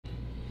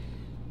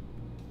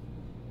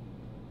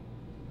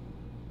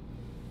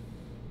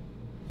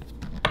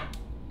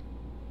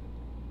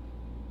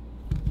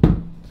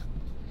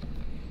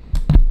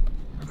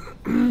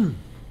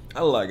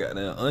I look like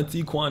goddamn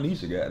Auntie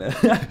Quanisha,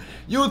 goddamn.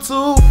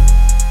 YouTube.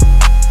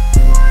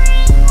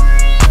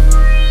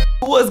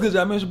 What's good,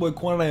 y'all? It's your boy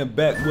Quan. I am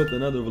back with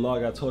another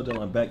vlog. I told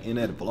y'all I'm back in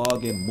that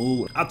vlogging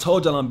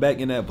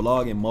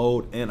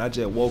mood. And I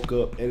just woke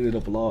up, edited a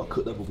vlog,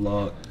 cooked up a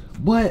vlog.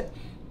 But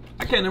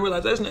I can't even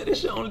realize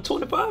this shit only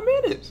 25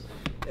 minutes.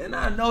 And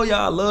I know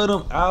y'all love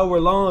them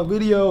hour-long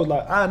videos.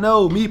 Like, I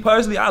know, me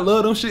personally, I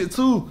love them shit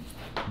too.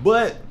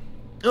 But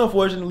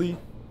unfortunately,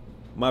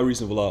 my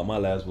recent vlog, my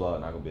last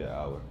vlog, not gonna be an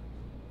hour.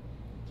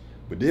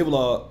 But this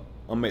vlog,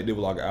 I'm gonna make this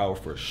vlog an hour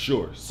for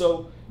sure.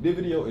 So this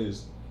video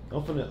is,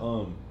 I'm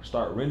finna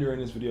start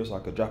rendering this video so I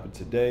could drop it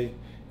today,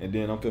 and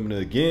then I'm filming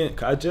it again.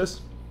 Cause I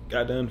just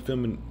got done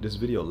filming this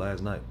video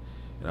last night,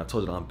 and I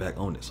told you I'm back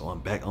on it, so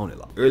I'm back on it.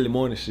 Like early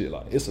morning shit,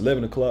 like it's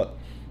 11 o'clock.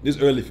 It's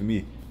early for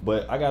me,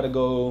 but I gotta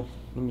go.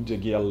 Let me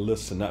just give y'all a little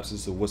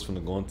synopsis of what's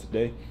finna go on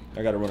today.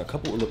 I gotta run a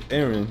couple of little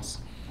errands.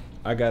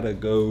 I gotta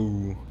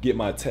go get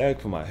my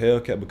tag for my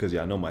Hellcat because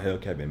y'all know my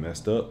Hellcat been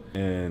messed up,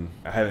 and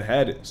I haven't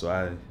had it, so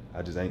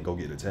I just ain't go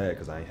get the tag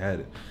because I ain't had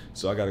it.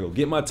 So I gotta go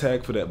get my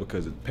tag for that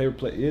because the paper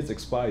plate is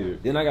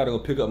expired. Then I gotta go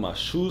pick up my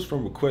shoes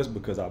from Request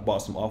because I bought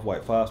some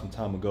Off-White 5s some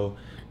time ago.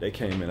 They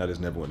came in, I just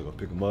never went to go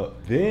pick them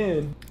up.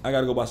 Then I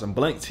gotta go buy some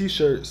blank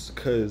t-shirts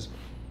because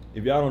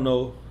if y'all don't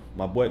know,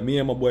 me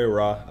and my boy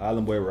Ra,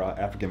 Island Boy Ra,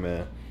 African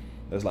man,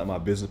 that's like my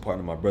business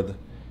partner, my brother.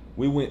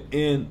 We went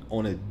in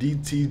on a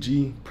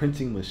DTG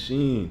printing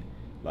machine.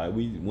 Like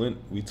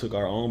we took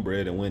our own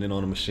bread and went in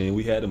on the machine.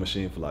 We had the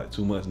machine for like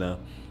 2 months now,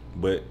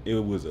 but it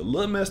was a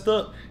little messed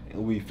up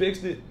and we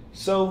fixed it.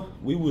 So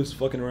we was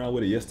fucking around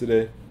with it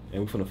yesterday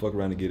and we finna fuck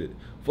around and get it.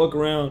 Fuck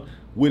around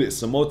with it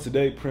some more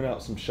today, print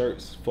out some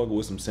shirts, fuck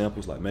with some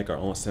samples, like make our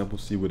own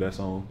samples, see what that's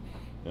on.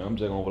 And I'm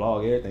just gonna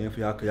vlog everything for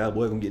y'all, cause y'all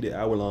boy gonna get that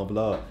hour-long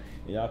vlog.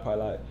 And y'all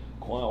probably like,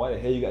 Quan, why the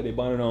hell you got that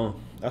bonnet on?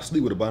 I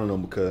sleep with a bonnet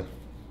on because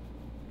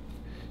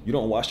you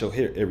don't wash your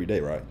hair every day,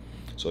 right?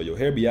 So your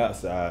hair be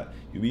outside,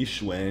 you be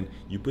sweating,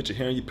 you put your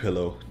hair on your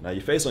pillow, now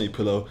your face on your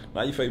pillow,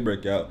 now your face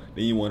break out,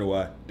 then you wonder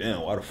why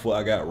the fuck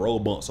I got roll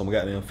bumps on my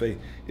goddamn face?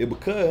 It's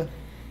because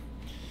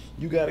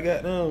you gotta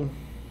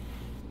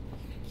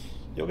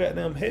your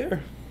goddamn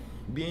hair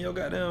be in your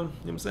goddamn, you know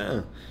what I'm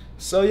saying?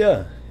 So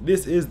yeah,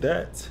 this is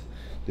that.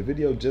 The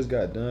video just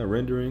got done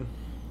rendering.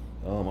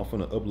 I'm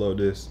finna upload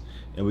this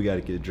and we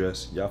gotta get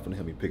dressed. Y'all finna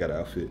help me pick out an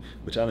outfit,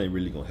 but y'all ain't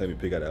really gonna help me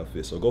pick out an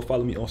outfit. So go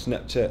follow me on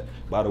Snapchat.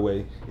 By the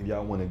way, if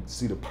y'all wanna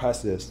see the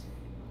process,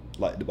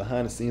 like the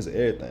behind the scenes of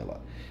everything,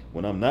 like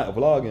when I'm not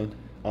vlogging,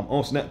 I'm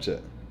on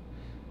Snapchat.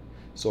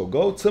 So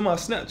go to my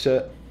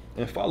Snapchat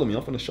and follow me.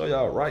 I'm finna show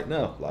y'all right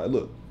now. Like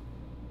look,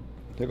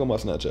 here go my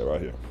Snapchat right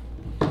here.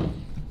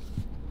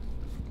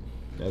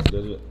 That's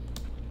it.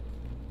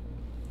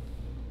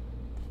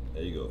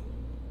 There you go.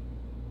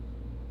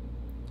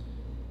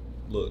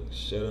 Look,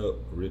 shut up,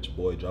 rich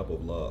boy, drop a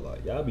vlog.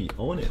 Like, y'all be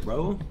on it,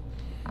 bro.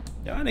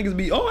 Y'all niggas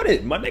be on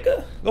it, my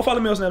nigga. Go follow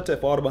me on Snapchat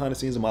for all the behind the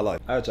scenes of my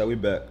life. All right, y'all, we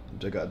back.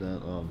 Just got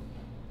done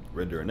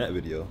rendering that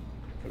video.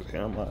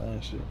 Hair on my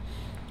ass shit.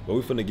 But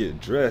we finna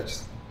get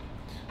dressed.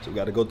 So we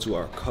gotta go to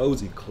our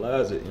cozy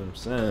closet, you know what I'm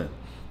saying?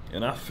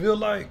 And I feel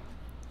like,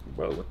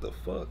 bro, what the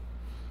fuck?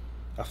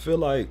 I feel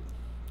like,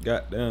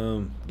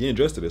 goddamn, getting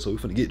dressed today. So we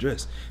finna get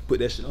dressed, put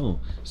that shit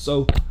on.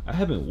 So I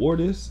haven't wore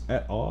this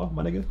at all,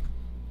 my nigga.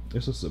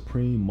 It's a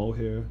Supreme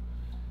mohair,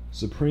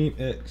 Supreme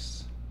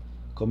X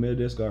Comme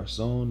des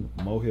Garçons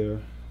mohair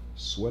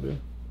sweater.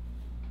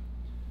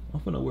 I'm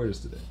finna wear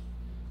this today.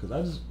 Cause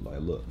I just like,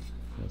 look,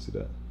 you see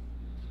that?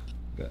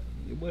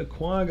 Your boy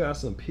Quan got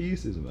some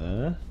pieces,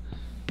 man.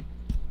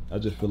 I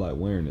just feel like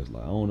wearing this.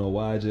 Like, I don't know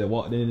why I just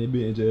walked in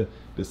and just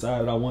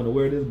decided I want to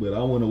wear this, but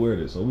I want to wear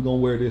this. So we're gonna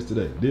wear this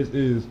today. This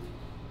is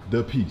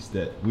the piece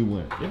that we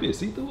wear. If it's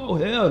see-through, oh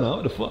hell no,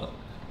 what the fuck?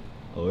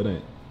 Oh, it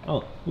ain't.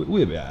 Oh,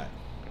 we'll be alright.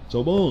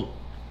 So boom,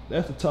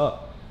 that's the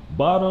top.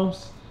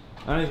 Bottoms,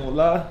 I ain't gonna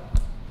lie,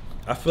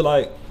 I feel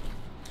like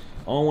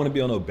I don't wanna be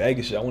on no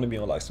baggy shit. I wanna be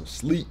on like some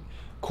sleek,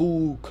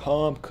 cool,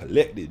 calm,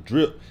 collected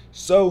drip.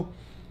 So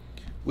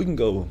we can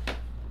go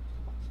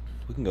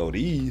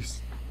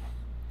these.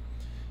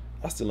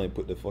 I still ain't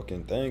put the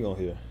fucking thing on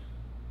here.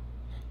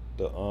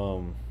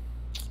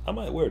 I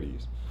might wear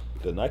these.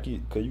 The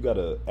Nike, cause you got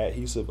a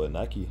adhesive, a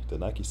Nike, the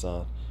Nike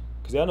sign.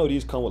 Cause I know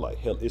these come with like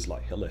it's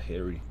like hella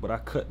hairy, but I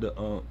cut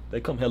the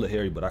they come hella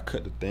hairy, but I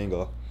cut the thing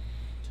off.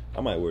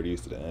 I might wear these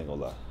today, I ain't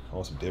gonna lie. I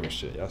want some different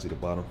shit. Y'all see the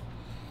bottom?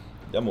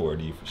 Yeah, I'm gonna wear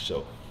these for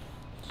sure.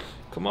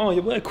 Come on,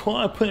 your boy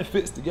Quan putting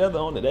fits together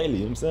on the daily, you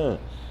know what I'm saying?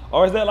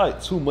 Or is that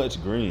like too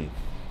much green?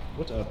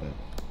 What y'all think?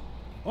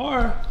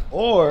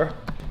 Or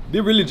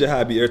they really just how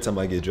I be every time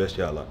I get dressed,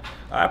 y'all. Like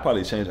I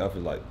probably change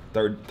outfits like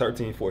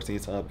 13, 14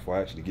 times before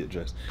I actually get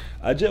dressed.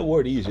 I just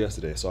wore these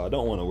yesterday, so I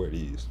don't want to wear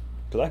these.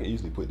 Cause I can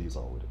easily put these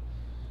on with it.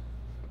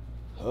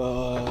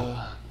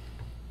 I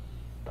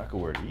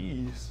could wear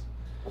these.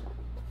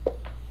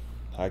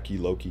 High key,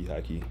 low key,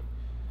 high key.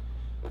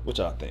 What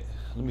y'all think?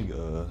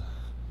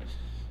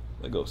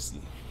 Let's go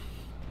see.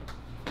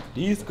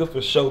 These could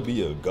for sure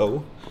be a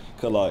go.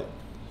 Cause like,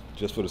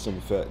 just for the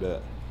simple fact that, you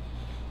know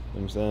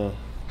what I'm saying?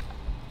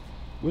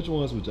 Which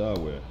ones would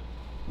y'all wear?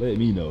 let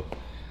me know.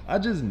 I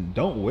just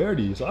don't wear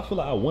these, so I feel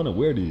like I want to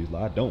wear these.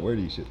 Like, I don't wear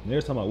these shits. And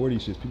every time I wear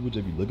these shits, people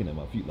just be looking at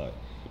my feet like,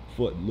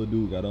 fuck, the little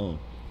dude got on.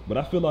 But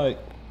I feel like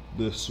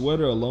the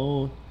sweater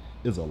alone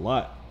is a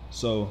lot,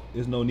 so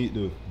there's no need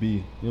to be, you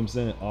know what I'm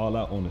saying, all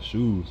out on the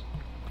shoes.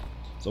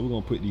 So we're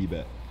gonna put these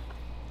back.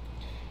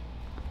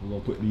 We're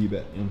gonna put these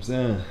back, you know what I'm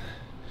saying?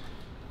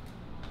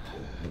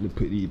 Let's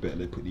put these back,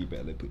 let's put these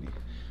back, let's put these.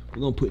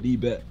 We're gonna put these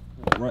back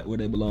right where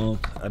they belong.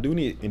 I do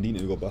need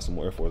to go buy some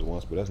more Air Force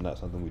Ones, but that's not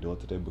something we're doing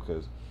today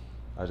because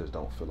I just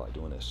don't feel like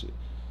doing that shit.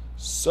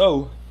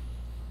 So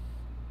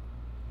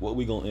what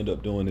we gonna end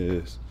up doing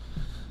is,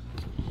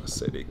 let's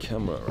set the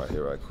camera right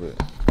here right quick.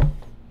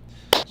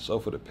 So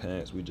for the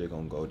pants, we just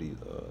gonna go these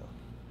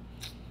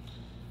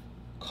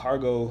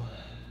cargo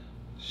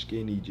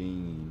skinny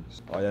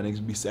jeans. All y'all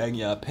niggas be sagging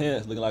y'all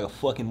pants looking like a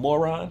fucking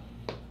moron.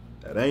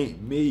 That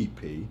ain't me,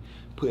 P.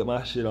 Put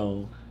my shit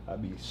on, I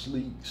be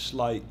sleek,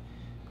 slight,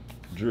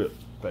 drip,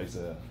 face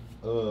ass.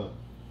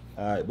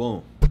 Alright,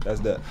 boom. That's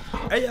that.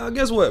 Hey y'all,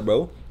 guess what,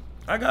 bro?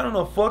 I got on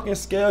a fucking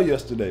scale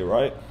yesterday,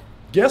 right?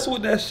 Guess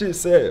what that shit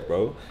said,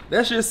 bro?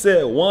 That shit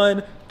said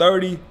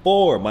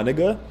 134, my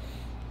nigga.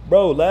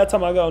 Bro, last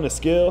time I got on the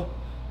scale,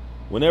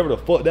 whenever the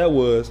fuck that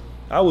was,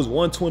 I was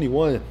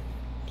 121.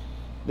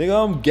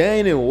 Nigga, I'm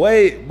gaining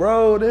weight,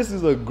 bro. This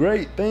is a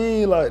great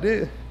thing. Like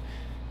this,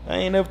 I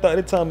ain't never thought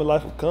this time in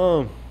life would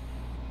come.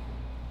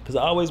 Cause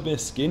I always been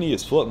skinny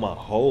as fuck my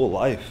whole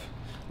life.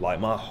 Like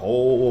my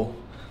whole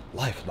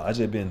life. Like, I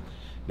just been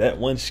that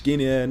one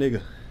skinny ass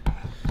nigga.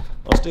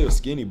 I'm still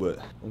skinny, but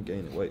I'm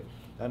gaining weight.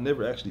 I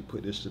never actually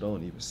put this shit on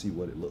to even see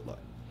what it looked like.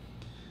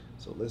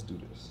 So let's do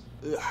this.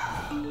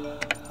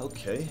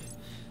 Okay.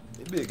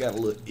 This bitch got a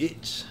little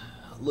itch.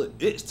 A little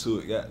itch to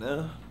it,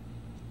 goddamn.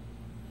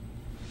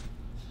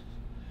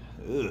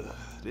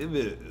 This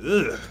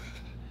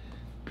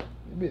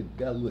bitch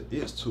got a little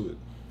itch to it.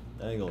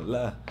 I ain't gonna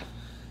lie.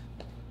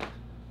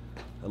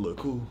 That look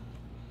cool.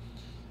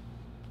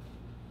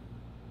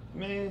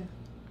 Man,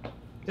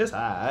 it's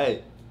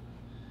alright.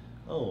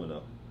 I don't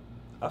know.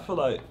 I feel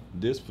like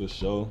this for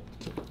sure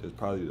is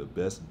probably the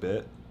best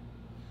bet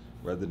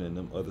rather than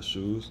them other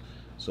shoes.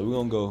 So we're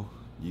gonna go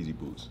Yeezy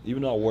boots.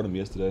 Even though I wore them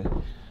yesterday,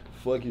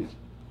 fuck it.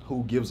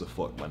 Who gives a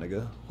fuck, my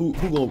nigga? Who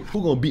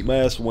gonna beat my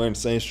ass for wearing the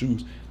same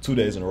shoes 2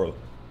 days in a row?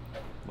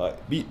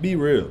 Like, be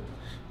real.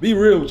 Be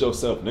real with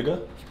yourself,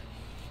 nigga.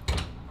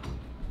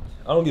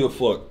 I don't give a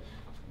fuck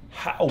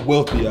how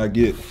wealthy I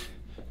get.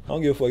 I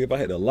don't give a fuck if I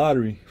hit the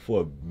lottery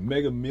for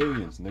mega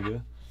millions,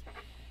 nigga.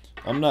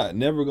 I'm not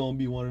never gonna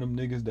be one of them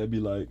niggas that be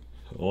like,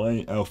 oh, I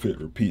ain't outfit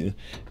repeating.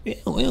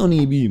 It don't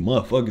even be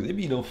motherfuckers. It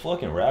be them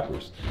fucking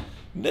rappers.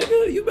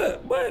 Nigga, you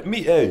bet. But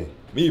me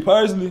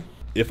personally,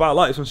 if I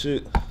like some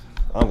shit,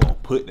 I'm gonna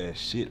put that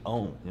shit on.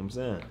 You know what I'm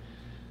saying?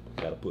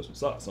 Gotta put some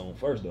socks on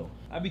first though.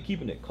 I be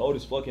keeping it cold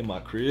as fuck in my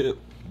crib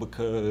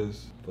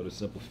because, for the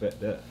simple fact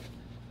that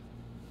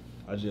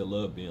I just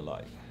love being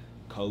like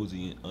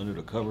cozy and under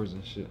the covers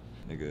and shit.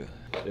 Nigga,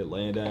 they're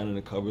laying down in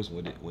the covers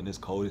when it's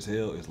cold as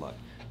hell. It's like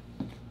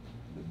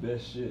the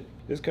best shit.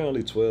 It's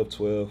currently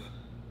 12:12.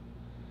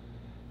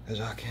 As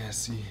y'all can't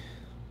see,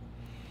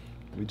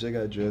 we just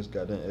got dressed,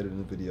 got done editing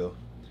the video.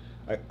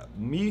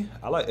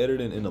 I like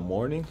editing in the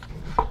morning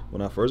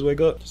when I first wake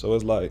up. So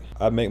it's like,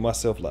 I make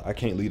myself like, I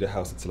can't leave the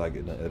house until I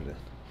get done editing.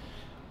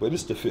 But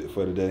it's the fit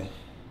for today.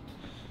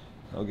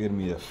 I'll get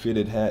me a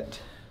fitted hat.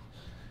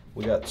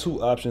 We got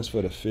two options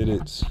for the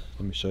fitteds.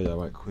 Let me show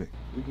y'all right quick.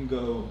 We can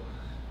go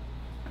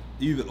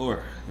either or, you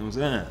know what I'm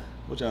saying?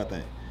 What y'all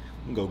think?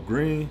 We can go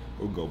green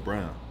or we can go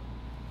brown.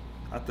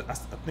 I think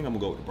I'm gonna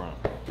go with the brown.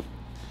 I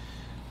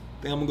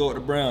think I'm gonna go with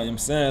the brown, you know what I'm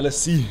saying? Let's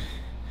see.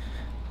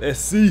 Let's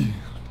see.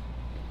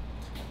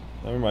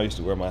 I remember I used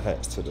to wear my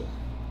hats to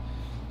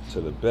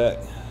the back,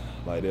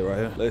 like that right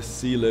here. Let's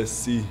see, let's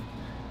see.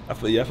 I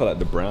feel like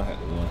the brown hat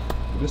the one.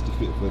 But this the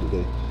fit for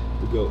today.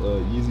 We go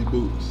Yeezy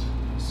boots,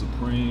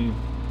 Supreme,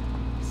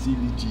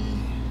 CVG,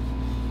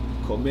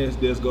 Commerce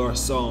des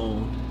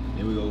Garçons,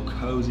 and we go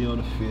cozy on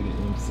the fitted, you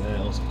know what I'm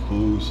saying? On some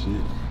cool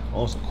shit.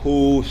 On some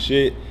cool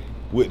shit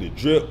with the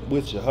drip,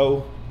 with your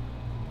hoe.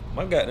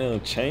 My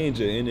goddamn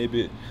changer in that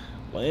bit,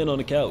 laying on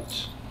the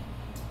couch.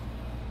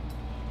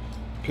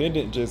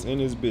 Pendant just in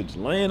this bitch,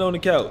 laying on the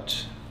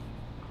couch.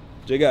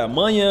 J got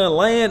money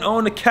laying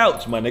on the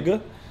couch, my nigga.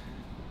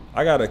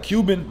 I got a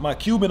Cuban, my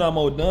Cuban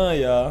almost done,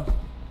 y'all.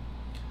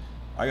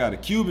 I got a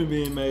Cuban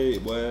being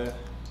made, boy.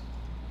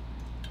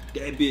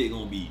 That bitch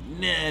gonna be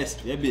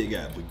nasty. That bitch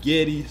got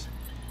spaghettis.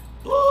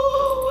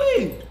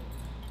 Ooh-wee.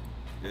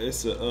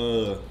 It's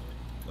a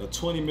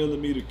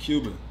 20mm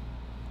Cuban,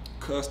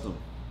 custom.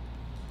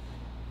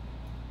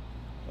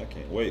 I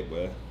can't wait,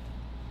 boy.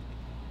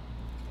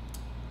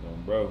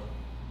 Bro.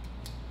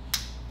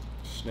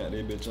 Snap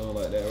that bitch on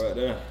like that right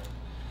there.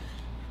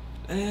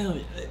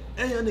 Damn,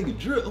 that young nigga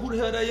drip. Who the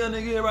hell that young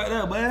nigga is right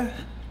there, boy?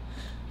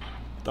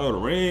 Throw the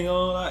ring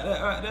on like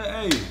that right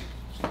there.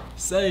 Hey,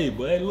 say,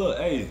 boy, look,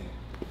 hey.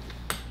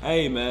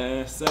 Hey,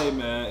 man, say,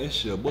 man,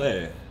 it's your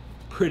boy.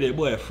 Pretty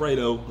boy,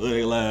 Fredo,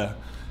 ugly line.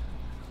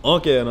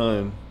 Uncle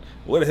and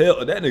where the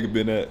hell that nigga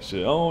been at?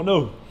 Shit, I don't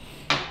know.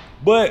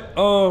 But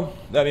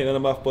that ain't none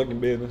of my fucking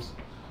business.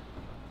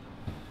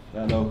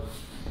 I know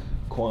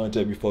Quan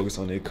just be focused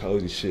on that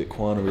cozy shit.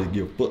 Quan don't really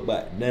give a fuck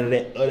about none of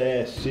that other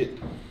ass shit.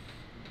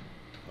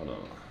 Hold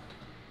on.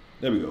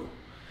 There we go.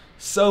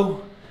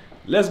 So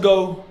let's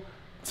go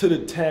to the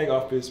tag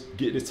office,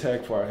 get this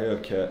tag for our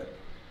Hellcat.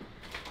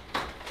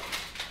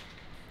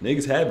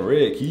 Niggas having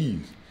red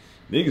keys.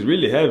 Niggas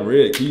really having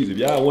red keys. If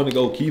y'all want to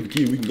go key for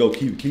key, we can go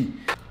key for key.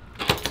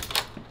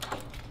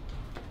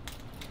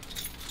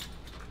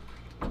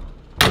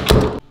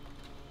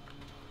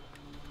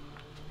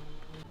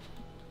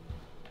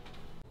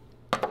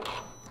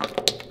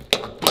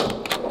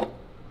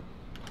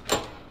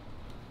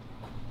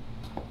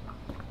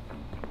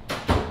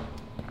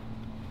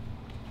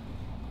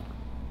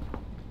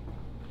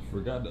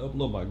 Forgot to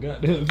upload my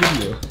goddamn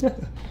video.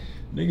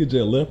 Nigga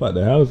just left out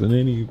the house and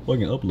then he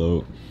fucking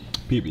upload.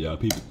 Peep it, y'all,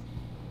 peep it.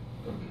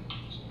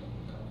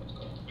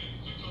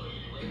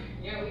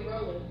 Yeah, we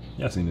rolling.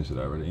 Y'all seen this shit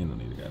already. Ain't no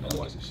need to goddamn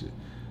watch this shit.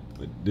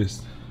 But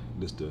this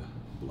the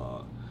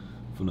vlog.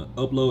 I'm finna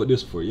upload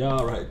this for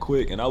y'all right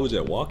quick. And I was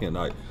just walking,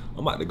 like, I'm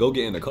about to go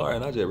get in the car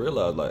and I just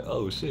realized, like,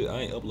 oh shit,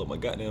 I ain't upload my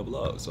goddamn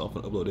vlog. So I'm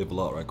finna upload that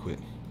vlog right quick.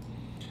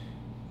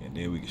 And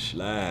then we can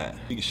slide.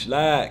 We can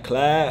slide,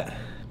 Clyde.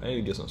 I need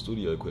to get some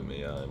studio equipment,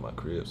 y'all, in my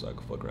crib so I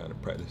can fuck around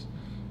and practice.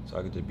 So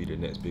I can just be the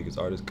next biggest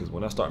artist. Cause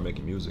when I start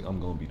making music, I'm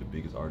gonna be the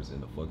biggest artist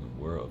in the fucking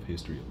world of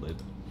history of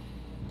living.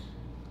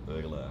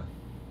 Like,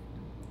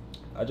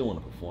 I just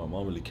wanna perform. I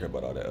don't really care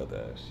about all that other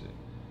ass shit.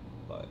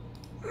 Like,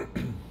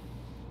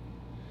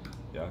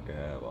 y'all can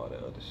have all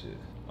that other shit.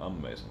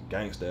 I'm gonna make some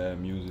gangsta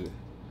music.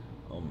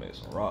 I'm gonna make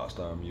some rock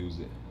star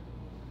music.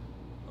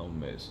 I'm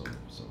gonna make some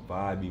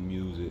vibey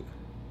music.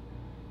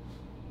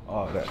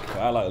 All that.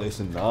 I like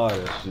listening to all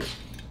that shit.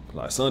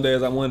 Like some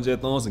days I want to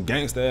just throw on some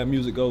gangsta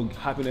music, go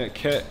hop in that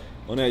cat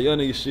on that young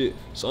nigga shit.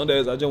 Some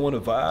days I just want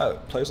to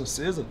vibe, play some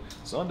SZA.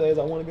 Some days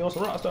I want to be on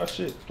some rockstar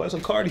shit, play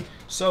some Cardi.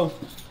 So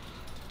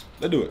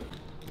let's do it.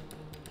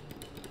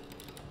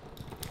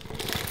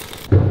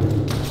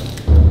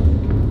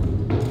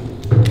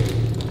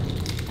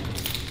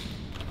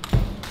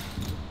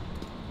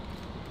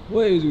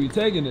 What is we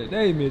taking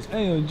today, Miss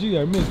AMG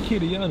or Miss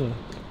Kittyana?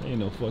 Ain't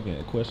no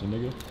fucking question,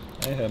 nigga.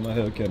 I ain't had my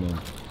Hellcat in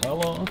how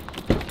long?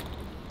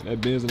 That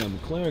Benz and that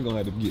McLaren gonna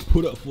have to get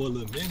put up for a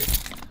little minute.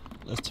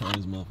 Let's turn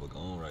this motherfucker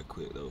on right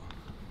quick though.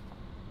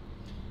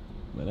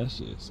 Man, that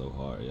shit is so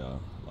hard, y'all.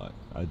 Like,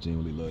 I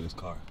genuinely love this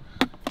car.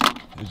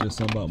 It's just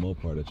something about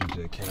Mopar that you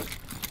just can't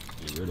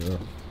get rid of.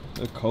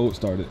 The cold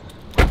started.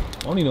 I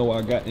don't even know why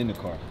I got in the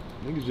car.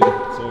 Niggas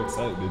just so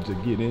excited to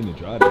just get in and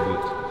drive that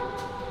bitch.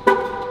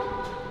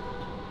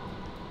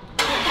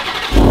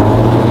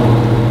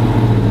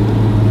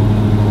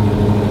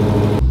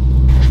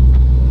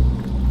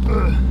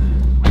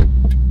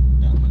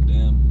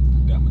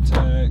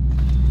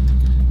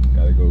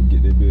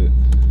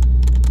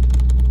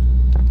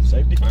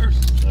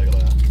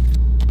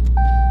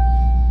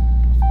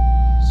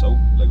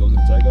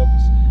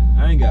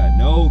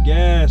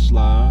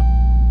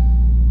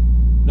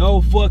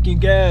 No fucking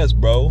gas,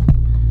 bro.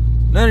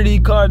 None of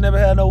these cars never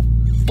had no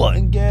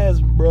fucking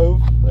gas,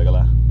 bro. Like a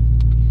lie.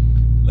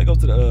 Let's go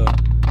to the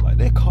like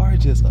that car is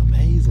just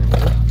amazing, bro.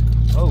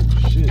 Oh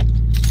shit.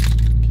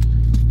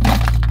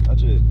 I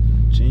just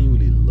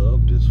genuinely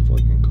love this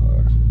fucking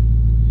car.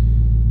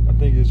 I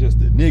think it's just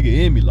the nigga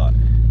in me, like.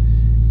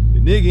 The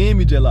nigga in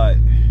me just like,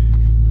 you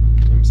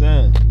know what I'm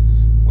saying?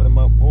 What did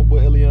my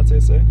homeboy Eliante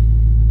say?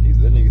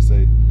 That nigga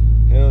say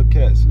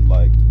Hellcats is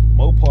like,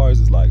 Mopars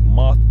is like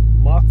moth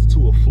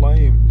to a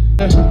flame.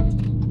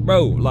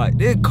 Bro, like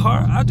this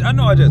car, I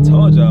know I just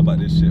told y'all about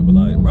this shit, but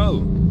like, bro,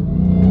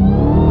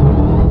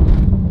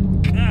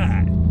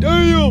 god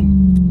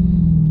damn.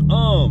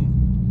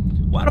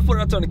 Why the fuck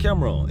did I turn the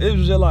camera on? It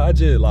was just like, I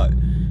just like,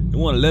 I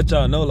want to let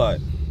y'all know,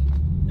 like,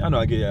 y'all know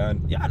I give y'all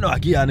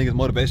niggas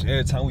motivation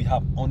every time we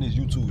hop on this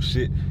YouTube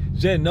shit.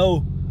 Just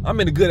know I'm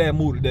in a good ass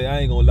mood today. I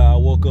ain't gonna lie. I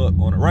woke up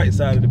on the right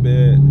side of the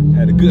bed,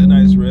 had a good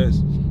night's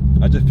rest.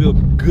 I just feel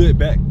good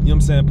back, you know what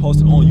I'm saying,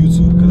 posting on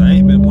YouTube, because I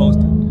ain't been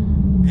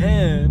posting.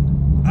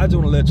 And I just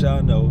want to let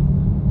y'all know,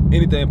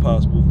 anything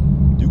possible,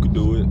 you could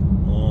do it.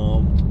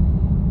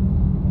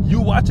 You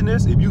watching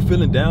this, if you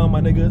feeling down, my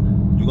nigga,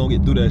 you gonna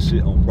get through that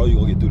shit. Bro, you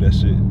gonna get through that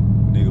shit.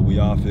 Nigga, we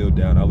all feel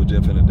down. I was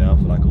just feeling down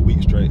for like a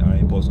week straight. I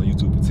ain't posting on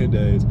YouTube for 10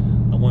 days.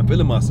 I wasn't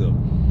feeling myself.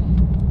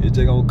 It's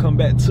just gonna come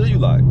back to you,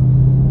 like,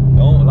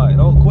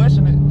 don't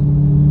question it.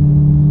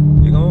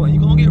 You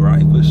gonna get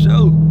right for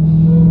sure.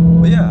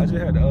 But yeah, I just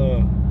had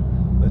to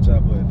let y'all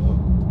boys know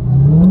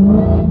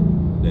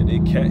that their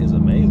cat is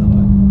amazing.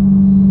 Like,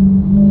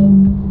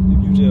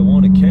 if you just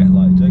want a cat,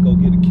 like, just go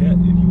get a cat.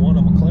 If you want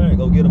a McLaren,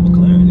 go get a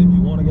McLaren. If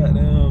you want a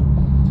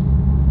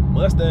goddamn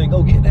Mustang,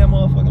 go get that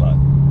motherfucker. Like,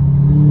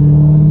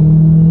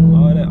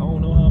 all that I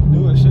don't know how I'm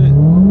doing shit.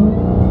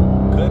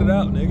 Cut it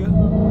out, nigga.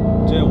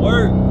 Just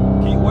work.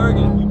 Keep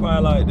working. You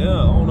probably like, damn,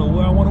 I don't know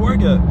where I want to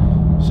work at.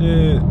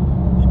 Shit,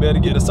 you better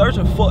get to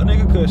searching, fuck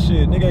nigga, cause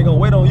shit, nigga ain't gonna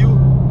wait on you.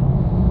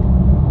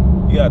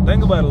 You gotta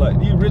think about it, like,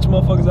 these rich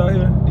motherfuckers out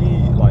here,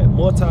 these like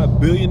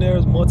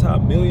multi-billionaires,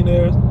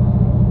 multi-millionaires,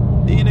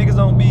 These niggas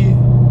don't be.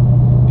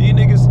 These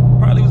niggas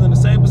probably was in the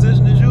same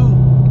position as you.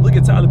 Look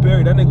at Tyler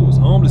Perry. That nigga was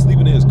homeless,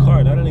 sleeping in his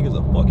car. Now that nigga's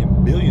a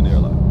fucking billionaire.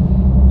 Like,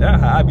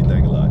 that's how I be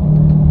thinking. Like,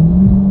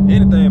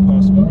 anything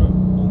possible, bro.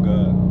 Oh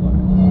God.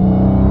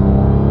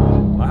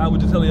 Like I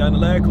was just telling y'all in the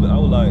last clip. I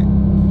was like,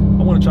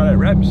 I want to try that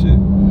rapping shit.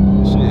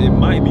 Shit, it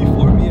might be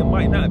for me. It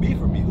might not be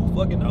for me. Who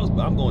fucking knows?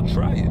 But I'm gonna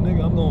try it,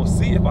 nigga. I'm gonna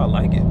see if I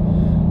like it.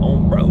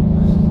 Bro.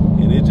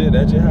 And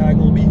that's just how I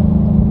gonna be.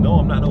 No,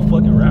 I'm not no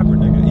fucking rapper,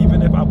 nigga.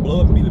 Even if I blow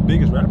up and be the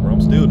biggest rapper,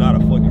 I'm still not a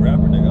fucking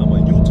rapper, nigga. I'm a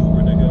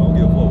YouTuber, nigga. I don't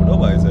give a fuck what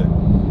nobody say.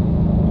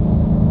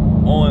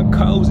 On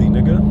cozy,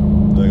 nigga.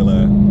 Look at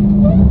that.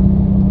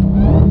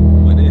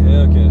 But that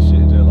Hellcat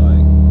shit just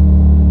like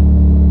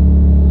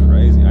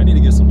crazy. I need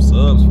to get some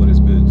subs for this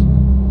bitch.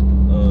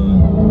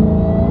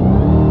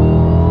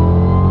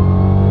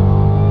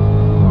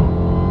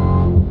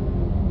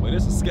 Wait,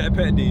 this is a Scat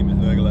Pat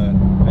Demon. Look at that.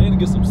 I need to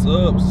get some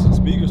subs, some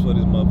speakers for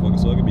this motherfucker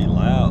so it can be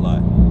loud,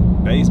 like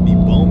bass be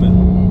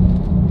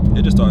booming.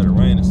 It just started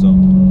raining, so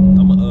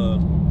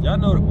y'all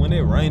know that when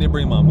it rain, it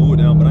bring my mood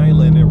down, but I ain't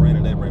letting it rain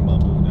today bring my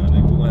mood down,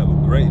 nigga. We're gonna have a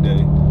great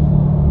day.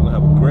 We're gonna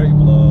have a great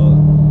vlog.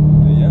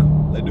 And yeah,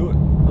 let's do it.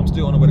 I'm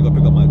still on the way to go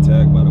pick up my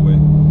tag, by the way.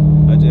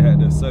 I just had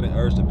the sudden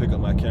urge to pick up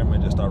my camera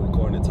and just start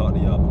recording and talk to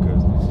y'all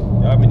because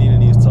y'all been needing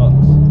these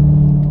talks.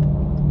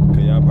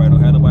 Cause y'all probably don't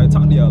have nobody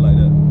talk to y'all like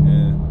that.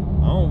 And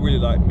I don't really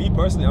like, me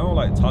personally, I don't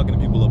like talking to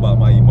people about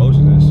my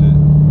emotions and shit.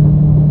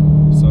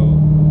 So,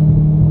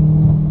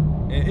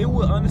 and it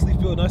would honestly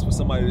feel nice for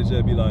somebody to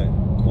just be like,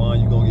 Quan,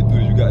 you gonna get through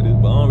this, you got this,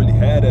 but I don't really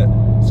have that.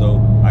 So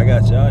I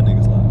got y'all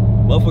niggas like,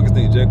 motherfuckers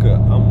think just cause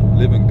I'm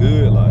living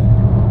good, like,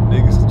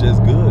 niggas is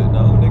just good.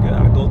 No, nigga,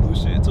 I go through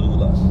shit too,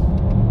 like.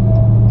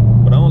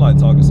 But I don't like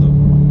talking, so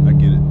I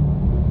get it.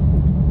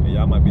 And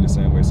y'all might be the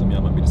same way, some of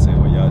y'all might be the same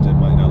way. Y'all just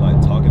might not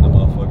like talking to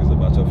motherfuckers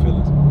about your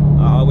feelings.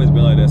 I always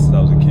been like that since I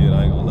was a kid,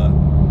 I ain't gonna lie.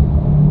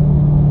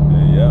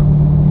 And yeah,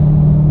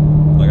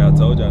 like I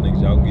told y'all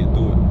niggas, y'all gonna get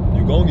through it.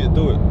 You gonna get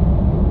through it.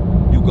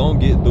 You gonna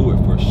get through it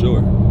for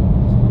sure.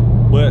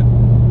 But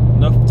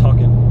enough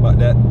talking about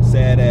that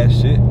sad ass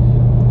shit.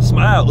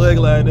 Smile,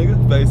 ugly ass nigga,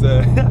 face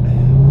ass.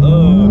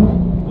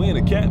 We in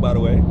a cat, by the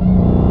way. I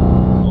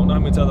don't know how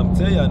many times I'm gonna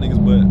tell y'all niggas,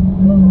 but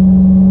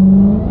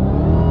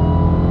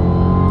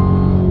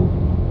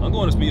I'm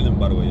going to speed limit,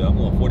 by the way, y'all. I'm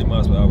going 40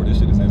 miles per hour. This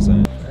shit is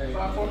insane.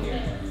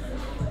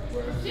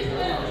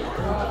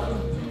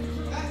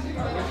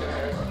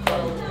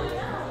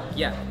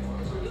 Yeah.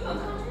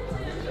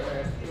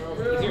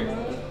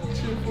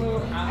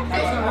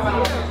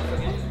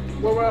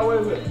 What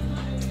route is it?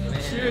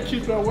 Shit,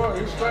 keep that work.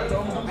 It's straight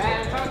though.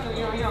 Man, I'm talking to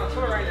you. He on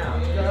tour right now.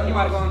 He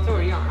about to go on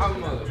tour. He on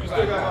album mode. You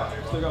still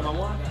got my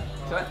one?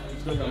 What? You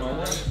still got my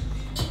one?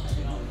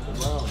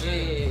 Yeah.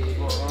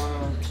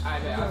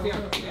 Alright, man. I'll see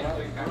him.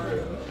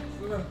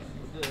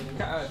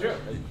 Drip.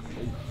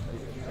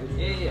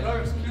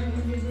 Yeah.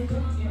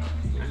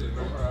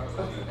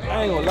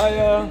 I ain't gonna lie,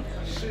 y'all.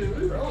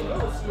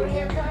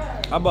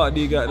 I bought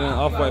these goddamn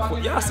off-white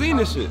forces. Y'all seen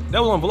this shit?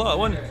 That was on vlog,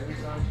 wasn't it?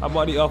 I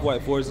bought these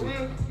off-white forces.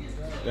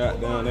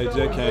 Goddamn, they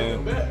just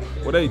came.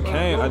 Well, they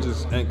came, I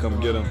just ain't come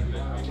get them.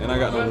 And I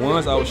got the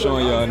ones I was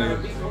showing y'all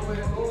niggas.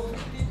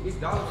 Let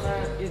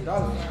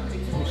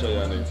me show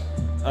y'all niggas.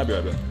 I'll be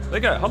right back. They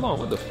got, hold on,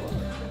 what the fuck?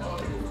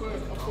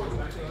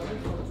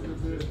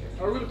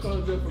 I really call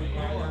it different.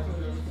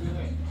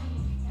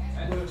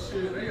 But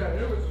shit, they got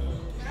everything.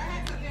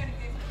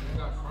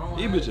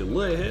 These bitches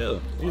lit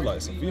hell. These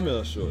like some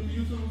female shorts.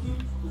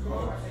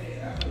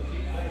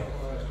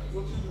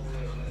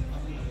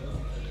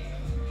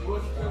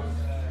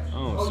 I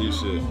don't see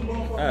shit.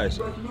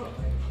 Actually,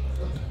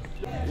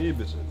 these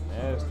bitches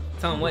nasty.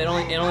 Tell him what, it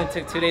only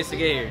took 2 days to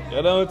get here.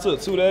 Yeah, that only took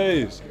 2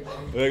 days.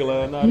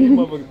 Regular, nah, these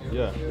motherfuckers,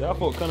 yeah. Y'all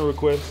folk kind of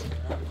requests.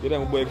 Get that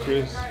my boy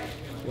Chris.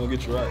 He gonna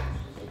get you right.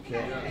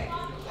 Okay.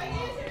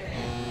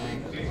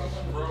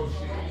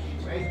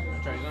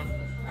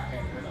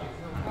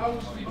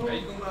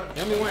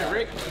 You me wearing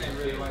Rick?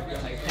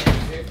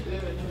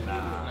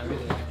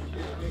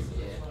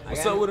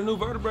 What's up with a new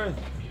vertebrae?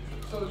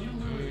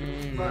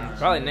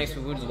 Probably next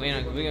week we're just waiting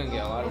on because we're gonna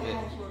get a lot of it.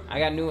 I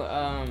got new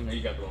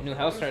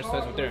health start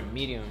sweats, but they're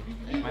medium.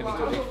 Might be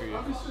too big for you.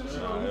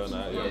 Nah, hell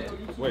nah. Yeah.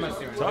 Wait,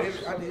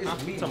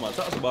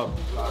 talk about them.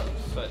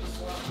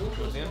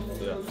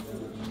 Yeah.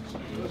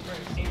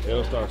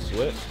 Hellstar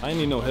sweat. I ain't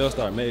even know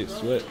Hellstar made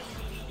sweat.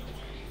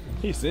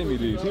 He sent me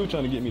these. He was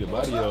trying to get me the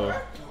body of.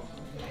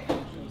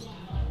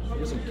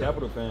 Get some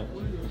Capital pants.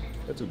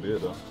 They're too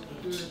big though.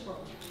 This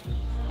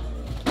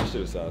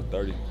shit is size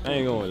 30. I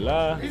ain't gonna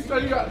lie. He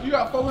said you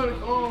got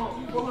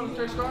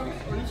 400K stripes?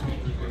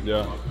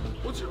 Yeah.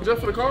 What you, just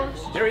for the cars?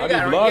 You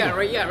got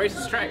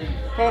racist track.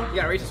 Huh?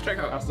 You got racist track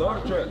I out. saw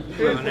the track.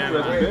 He ain't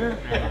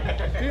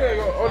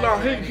go. Oh no,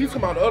 he's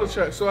talking about the other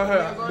track. So I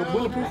had the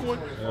bulletproof one.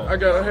 Yeah. I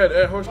had to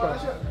add horsepower.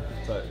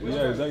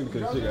 Yeah, exactly,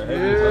 because shit got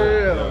heavy.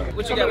 Yeah.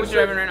 What you got? What you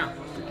driving right now?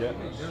 The cat.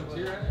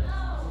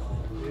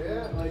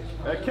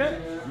 That cat?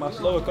 My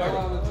slower car.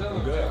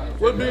 I'm good.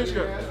 What bitch you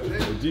got?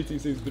 The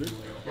GT63.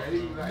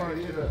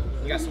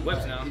 You got some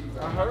whips now.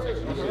 I heard.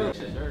 That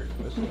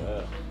shit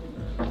hard.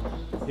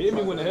 Hit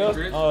me when the hell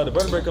the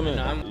vertebrae come in.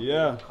 No,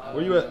 Yeah.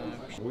 Where you at?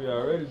 We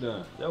already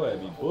done. That way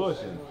be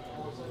bullshitting.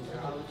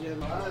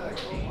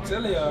 I'm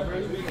telling y'all, bro,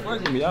 you be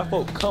fucking me. Y'all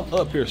folk come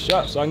up here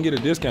shop so I can get a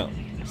discount.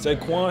 Say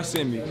Quan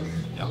sent me.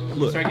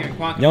 Look,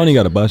 y'all ain't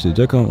gotta buy shit.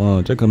 Just come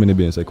in the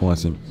bin and say Quan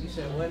sent me. You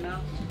said what now?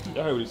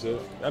 Y'all heard what he said.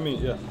 I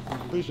mean, yeah.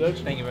 Appreciate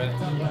you. Thank you,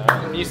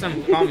 brother. Need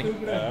something, call me.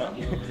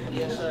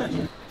 Yes, sir.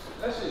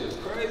 That shit is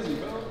crazy,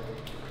 bro.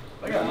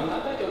 I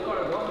think your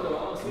car is wrong though. I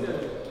don't see that.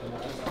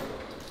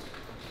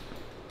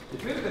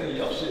 If anything,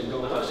 your shit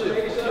go.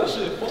 Your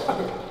shit far.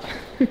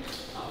 I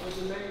was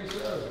just making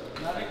sure.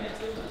 Now they can't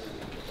tell my shit.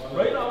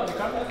 Right now, the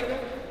car back there?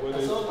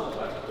 I sold my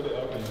car.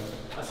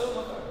 I sold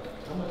my car.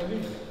 How much I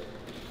need?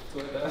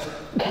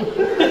 $20,000. You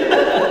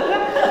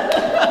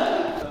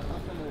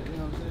know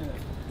what I'm saying?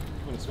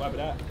 You gonna swap it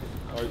out?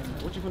 Or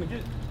what you gonna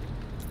get?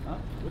 Huh?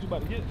 What you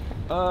about to get?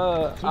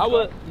 I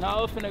was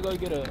finna go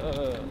get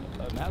a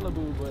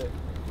Malibu, but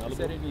they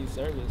said it needs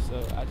service, so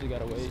I just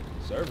gotta wait.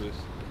 Service?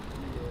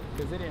 Yeah,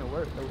 because it didn't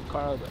work. The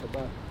car I was about to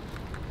buy.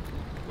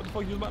 What the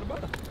fuck you was about to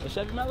buy? A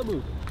Chevy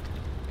Malibu.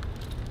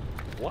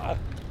 Why?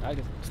 I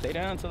can stay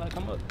down until I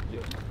come up. Yeah,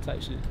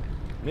 type shit.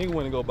 Nigga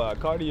went to go buy a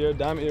Cartier,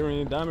 diamond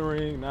earring, diamond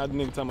ring. Now the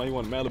nigga talking about he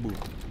want a Malibu.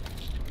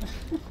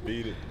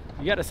 Beat it.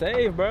 You gotta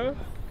save, bro.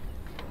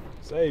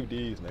 Save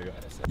these, nigga.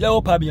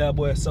 Yo, poppin' y'all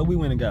boys. So we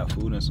went and got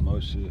food and some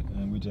other shit,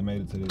 and we just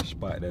made it to this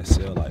spot that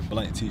sell like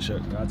blank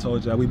t-shirt. I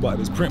told y'all we bought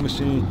this print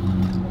machine,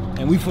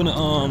 and we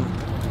finna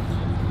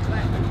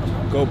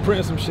go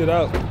print some shit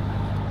out.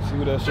 See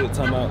what that shit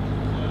talking about.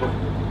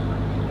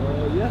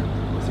 Yeah.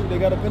 Let's see what they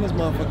got up in this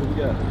motherfucker. We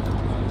got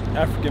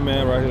African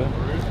man right here. You know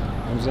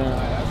what I'm saying?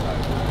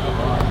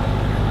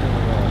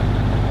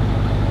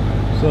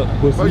 What's up,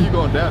 pussy? Bro, you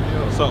gonna dap me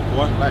up? What's up,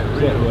 boy? Like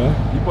real.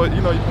 What's up, boy?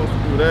 You know you supposed to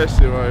do that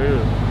shit right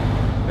here.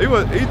 He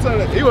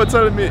was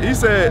telling me, he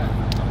said,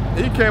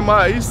 he came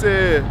out, he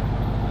said,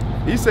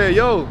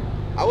 yo,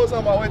 I was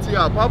on my way to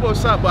y'all pop-up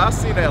shop, but I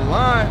seen that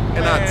line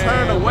and I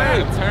turned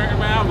away. I turned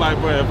around, like,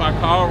 bro, if I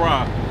call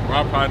Rob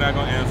probably not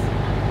gonna answer.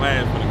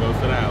 Man's gonna go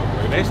sit down,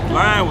 bro. That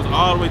line was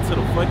all the way to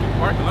the fucking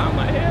parking lot. I'm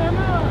like, hell no.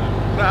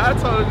 Nah, I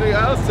told the nigga,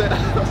 I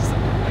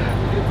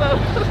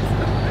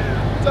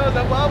told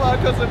that mama,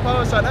 cause in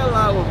pop-up shop, that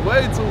line was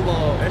way too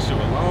long. That shit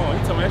was long.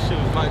 He told me that shit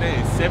was like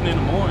that at 7 in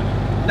the morning.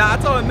 Nah, I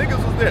told him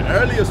niggas was there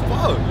early as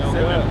fuck.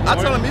 I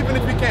told him even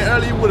if he came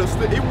early, he wouldn't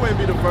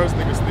be the first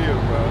nigga still,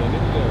 bro. Yeah,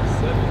 nigga there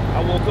at 7. I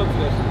woke up to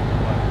that shit.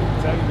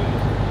 Like, tagging me.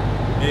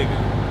 Nigga,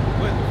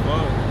 what the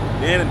fuck?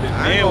 Then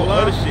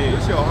other shit.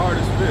 This your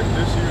hardest fit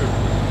this year.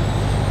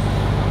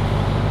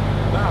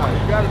 Nah, you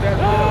got it that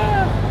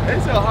way.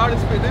 It's your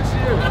hardest fit this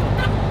year.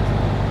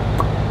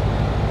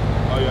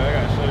 Oh yeah, I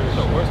gotta show you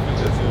the worst fit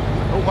this year.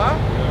 Oh my?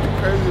 Yeah. You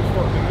crazy as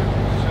fuck, nigga.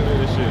 Show you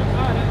this shit.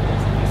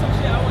 That's some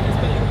shit I want to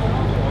expect you to go.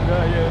 Oh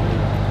god, yeah,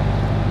 nigga.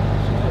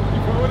 You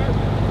fuck with it?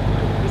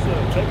 It's a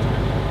texture.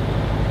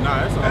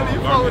 Nah, it's all. Ellie,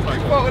 you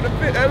fuck with the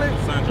fit, Ellie?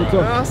 You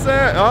know what I'm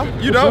saying?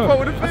 You don't fuck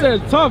with the fit? I said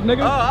it's tough,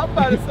 nigga. Oh, I'm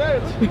about to say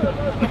it.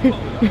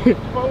 You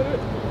fuck with it?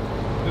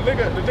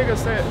 The nigga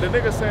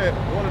said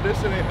one of this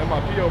shit in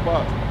my P.O.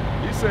 box.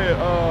 He said,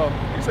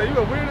 you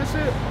gonna wear this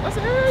shit? I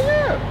said, hell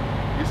yeah.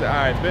 He said, all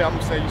right, bet I'm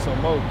gonna send you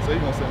some more. So he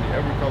gonna send me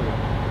every color.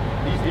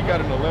 He got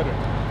it in the letter.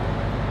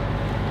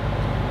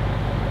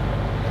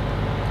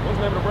 What's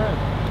the name of the brand?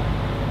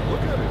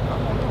 Look at it. I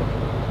don't know.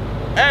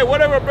 Hey,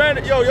 whatever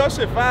brand, yo, your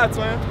shit fire,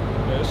 twin.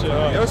 Yeah, that shit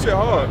hard. Your shit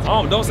hard.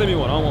 Don't send me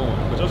one. I don't want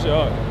one. But your shit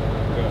hard.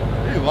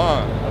 He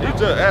lying. He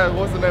just asked,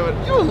 what's the name of it?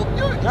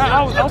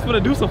 I was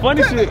finna do some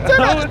funny shit. Tell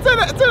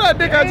that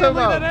dick I told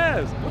about.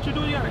 Ass. What you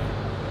doing? You gotta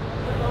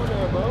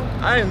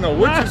I didn't know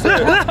what you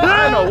said.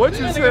 I didn't know what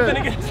you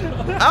said.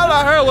 All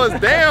I heard was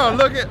damn.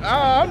 Look at.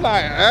 I'm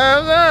like,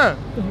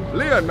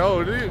 Leah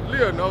know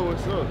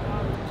what's up.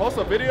 Post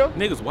a video.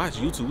 Niggas watch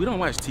YouTube. We don't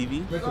watch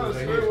TV. Bro,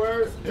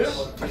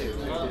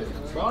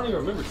 I don't even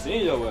remember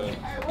seeing your ass.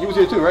 You was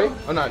here too, right?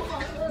 Or not?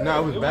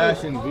 No, it was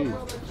Bash and V.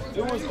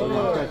 It was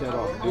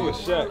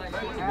Shaq.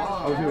 I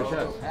was here with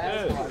Shaq.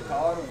 Yeah.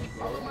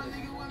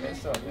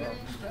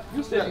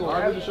 You said you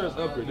wanted the shirts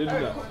up here, did you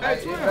not?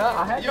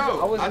 Yo,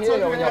 I told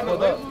you when y'all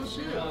pulled up.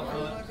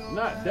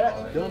 Not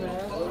that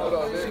dumbass.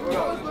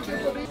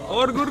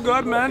 Oh, the good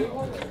God, man.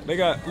 They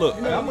got, look.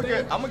 Hey, I'm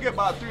gonna get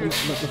about 3.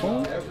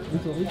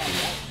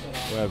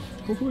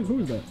 Who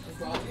is that?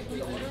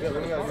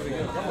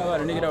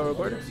 About a nigga that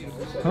recorded?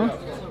 Huh?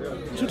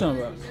 What you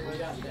talking about?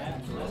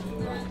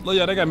 Look,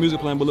 yeah, they got music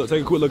playing, but look,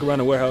 take a quick look around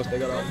the warehouse. They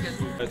got all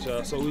that,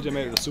 y'all. So we just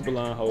made it a super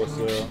line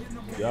wholesale.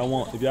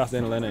 If y'all stay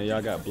in Atlanta and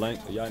y'all got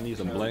blanks, y'all need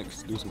some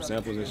blanks, do some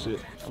samples and shit.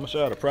 I'm gonna show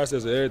y'all the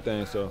process of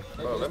everything, so.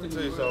 Bro, let me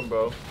tell you something,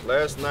 bro.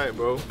 Last night,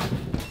 bro,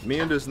 me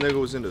and this nigga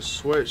was in the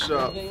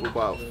sweatshop for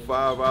about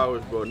 5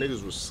 hours, bro.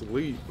 Niggas was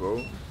asleep,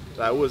 bro.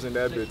 So I wasn't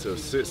that bitch till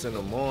 6 in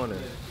the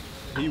morning.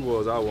 He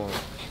was, I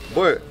wasn't.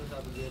 But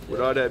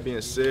with all that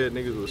being said,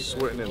 niggas was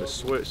sweating in the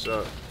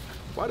sweatshop.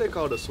 Why they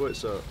call it a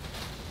sweatshop?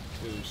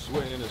 You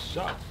sweating in the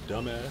shop,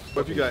 dumbass.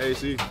 But if you got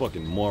AC.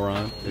 Fucking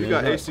moron. If you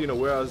got AC in a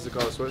warehouse, is it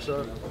called a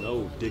sweatshop?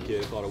 No, dickhead,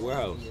 it's called a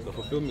warehouse. The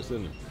fulfillment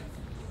center.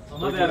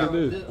 What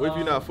is this? What if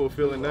you're not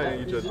fulfilling nothing,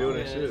 you just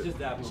building shit?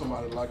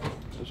 Somebody like it.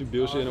 Don't you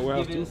build shit in the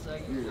warehouse too?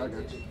 Yeah, I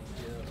got you.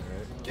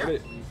 Get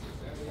it.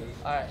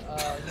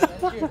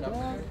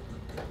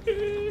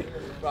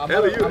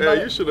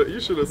 Ellie, you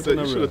should have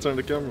turned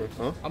the camera,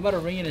 huh? I'm about to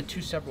ring it in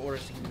 2 separate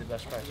orders to give you the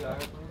best price.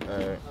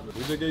 Alright.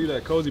 We just gave you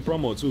that cozy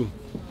promo too.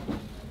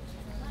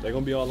 They're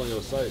gonna be all on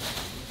your site.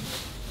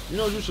 You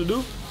know what you should do?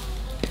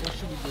 What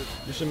should we do?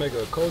 You should make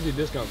a cozy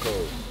discount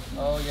code.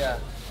 Oh yeah.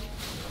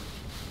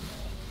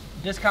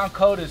 Discount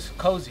code is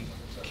cozy.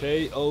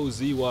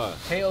 KOZY.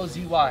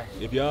 KOZY.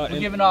 If y'all We're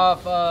giving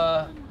off.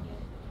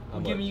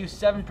 I'm giving you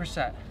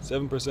 7%.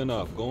 7%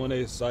 off. Go on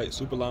their site,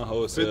 Superline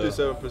Wholesale.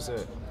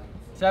 57%.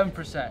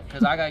 7%,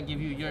 because I gotta give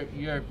you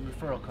your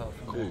referral code.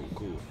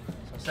 Cool.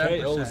 So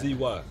 7%.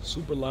 KOZY.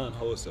 Superline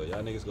Wholesale.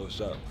 Y'all niggas go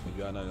shop if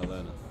y'all not in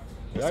Atlanta.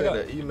 They said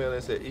that email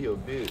and said, "Ew,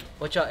 bitch."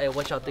 What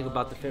y'all think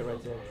about the fit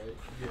right there?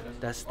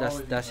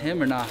 That's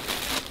him or not?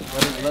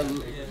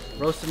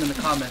 Roast him in the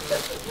comments.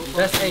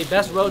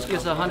 Best roast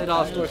gets a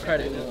 $100 store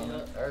credit.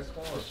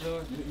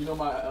 You know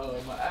my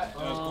app?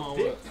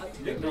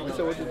 Vic,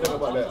 so what you think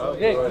about that outfit?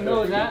 Vic, you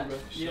know his app?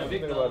 Yeah,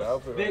 Vic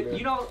knows. Vic,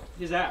 you know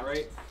his app,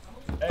 right?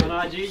 On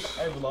IG?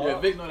 Yeah,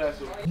 Vic know that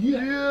shit.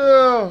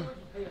 Yeah.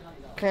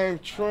 Came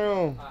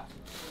trim.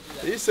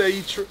 He say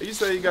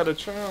he got a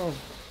trim.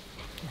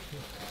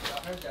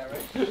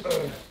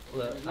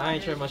 Look, I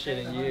ain't trimmed my shit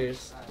in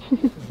years.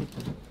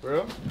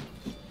 Bro?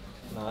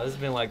 Nah, this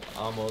has been like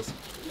almost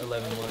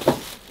 11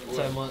 months,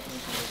 10 months.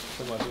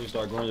 Somebody you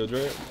start growing your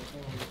dread?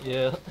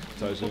 Yeah.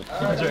 Type shit.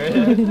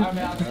 Dread.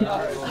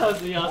 I'll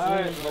see y'all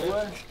soon.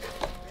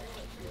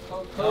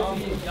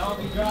 Y'all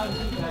be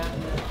driving too fast.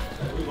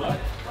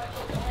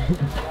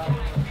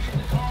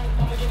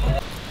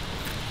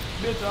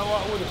 Bitch, I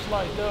walk with a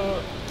slight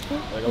dub.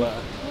 Like a lot.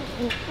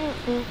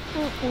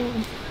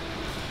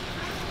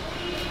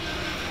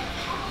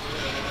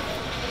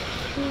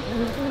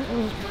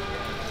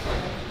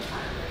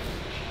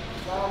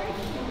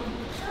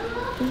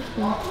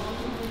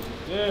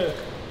 Yeah.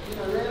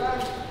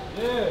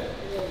 Yeah.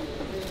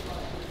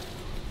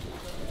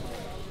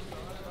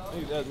 I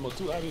think that's my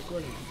 2 obvious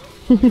questions.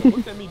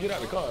 Look at me get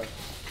out the car.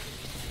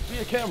 See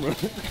a camera.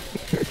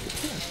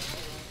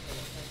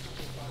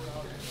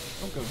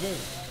 I'm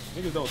convinced.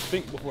 Niggas don't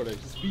think before they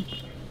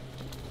speak.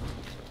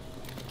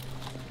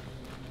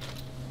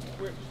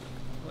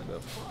 What the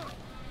fuck?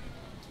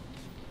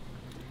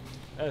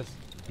 That's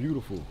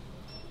beautiful.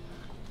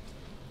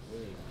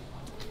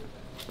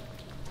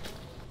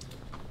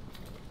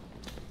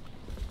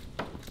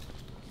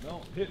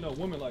 Don't hit no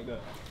woman like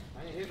that.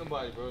 I ain't hit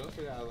nobody, bro. Don't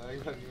say that like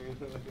you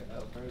look at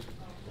that person.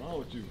 What's wrong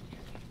with you?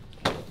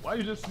 Why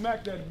you just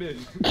smack that bitch?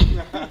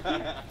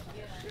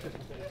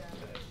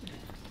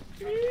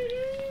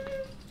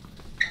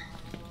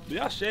 Do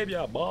y'all shave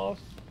y'all balls?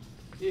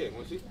 Yeah,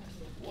 wanna see?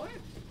 What?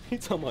 He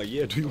talking about,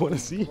 yeah, do you want to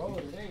see?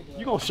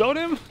 You gonna show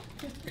them?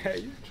 Hey,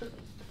 you tripping.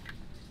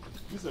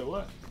 You said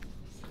what?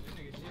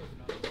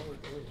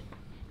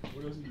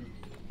 What else you do?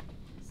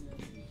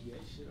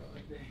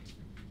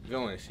 You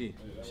don't want to see.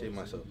 Shave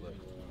myself, like.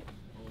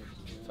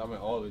 So I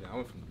went all the way down. I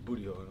went from the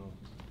booty hole on.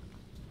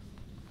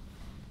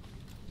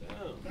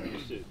 Damn,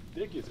 this shit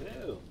thick as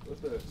hell.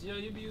 What's that? Yo,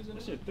 you be using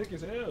This it? shit thick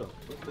as hell.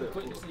 What's that?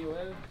 Putting this in your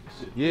head?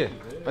 Yeah,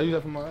 I use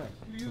that for my eye.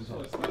 You use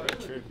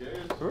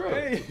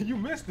Hey, you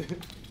missed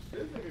it.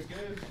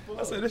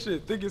 I said this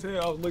shit thick as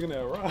hell. I was looking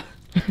at Rob.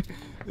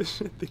 This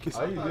shit thick as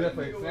hell. I used to do that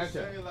for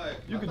Snapchat.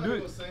 You can do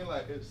it. Saying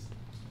like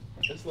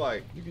it's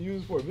like You can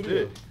use it for a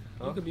video.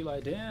 You could be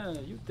like, damn,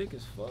 you thick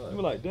as fuck. You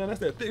be like, damn, that's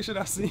that thick shit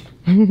I see.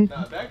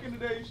 Nah, back in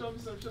the day, you showed me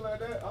some shit like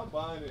that. I'm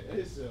buying it.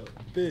 It's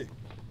Thick.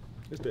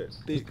 It's that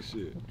thick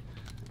shit.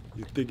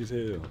 You thick as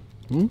hell.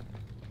 Hmm?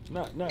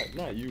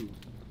 Not you.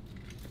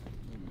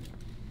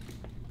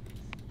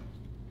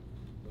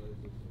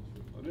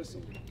 Oh, this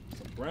some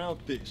brown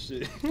thick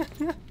shit.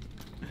 You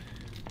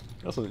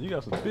got some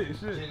thick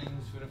shit.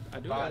 I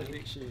do got a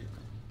thick shit.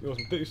 You want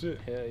some thick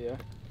shit? Hell yeah.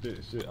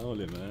 Thick shit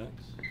only, man.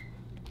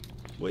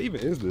 What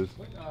even is this?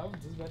 Wait, no, I was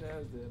just about to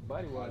ask the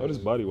body wash. Oh, this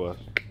body wash.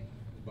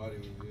 body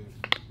when you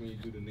when you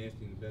do the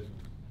nasty in the bedroom.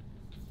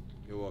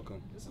 You're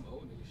welcome. This some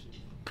old nigga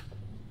shit.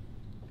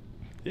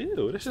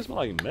 Ew, this shit smell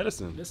like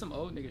medicine. This some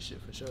old nigga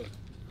shit for sure.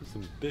 This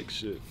some thick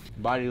shit.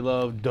 Body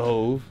Love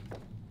Dove.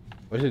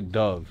 What's it?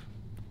 Dove.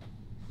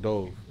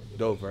 Dove,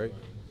 right?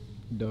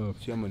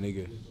 Dove. See, I'm a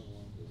nigga.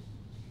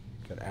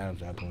 Got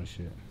Adam's apple and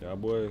shit. Y'all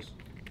boys,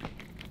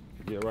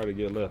 get right or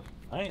get left.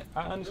 I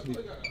honestly,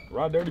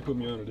 Raw Dirty put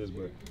me under this,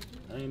 but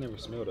I ain't never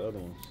smelled the other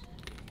ones.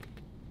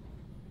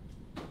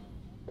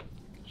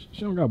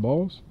 She don't got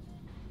balls.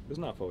 It's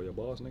not for your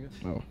balls, nigga.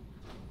 Oh.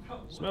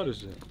 Smell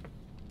this shit.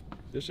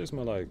 This shit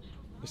smell like,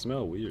 it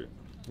smell weird.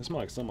 It smell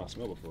like something I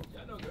smelled before.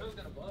 Y'all know girls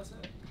got a ball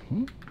set?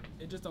 Hmm?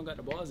 It just don't got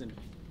the balls in it.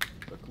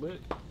 The clit?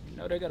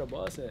 No, they got a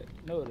ball set.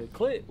 No, the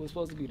clit was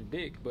supposed to be the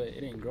dick, but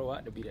it didn't grow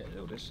out to be that.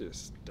 Ew, this shit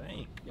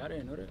stink. Y'all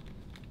didn't know that?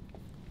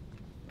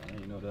 I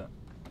didn't know that.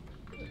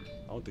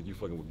 I don't think you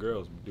fucking with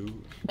girls,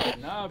 dude.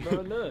 Nah,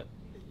 bro, look.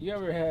 You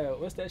ever had,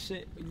 what's that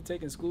shit you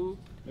take in school?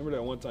 Remember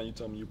that one time you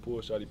told me you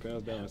pulled Shawty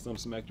pants down and something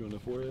smacked you in the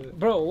forehead?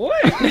 Bro,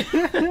 what?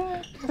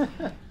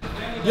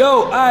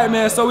 Yo, alright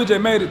man, so we just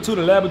made it to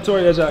the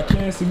laboratory. As y'all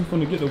can see, we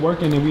finna get to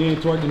working and we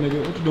ain't twerking,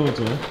 nigga. What you doing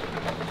to him?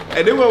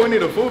 Hey, then what we need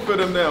to fulfill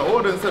them down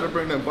order instead of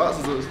bringing them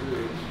boxes up.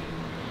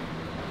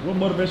 What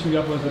motivation you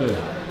got for us today?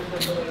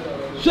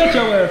 Shut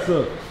your ass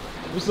up.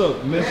 What's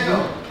up, Mexican?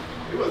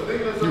 You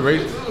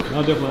racist?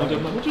 I'm definitely.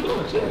 What you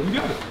doing? Chill, you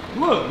got it.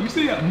 Look, you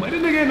see, this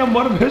nigga ain't no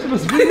motivational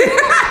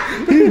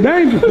speaker. He's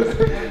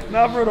dangerous.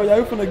 Nah, for real,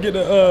 y'all, we finna get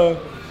the,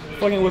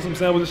 fucking with some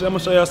samples and shit. I'm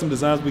gonna show y'all some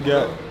designs we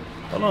got.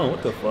 Hold on,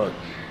 what the fuck?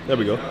 There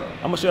we go.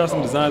 I'm gonna show y'all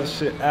some designs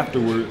and shit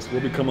afterwards.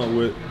 What we come up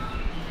with.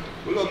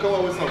 We're gonna come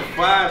up with some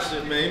fire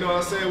shit, man. You know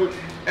what I'm saying?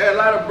 A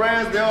lot of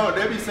brands,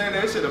 they be saying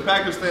that shit, the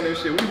Pakistan and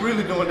shit. We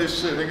really doing this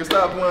shit, nigga.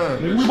 Stop playing.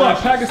 Nigga, we bought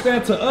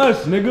Pakistan to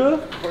us,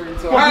 nigga.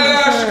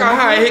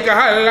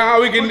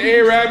 We getting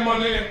Arab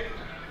money.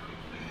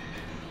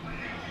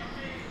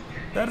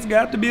 That's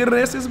got to be a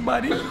racist,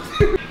 buddy.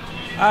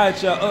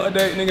 Alright, y'all,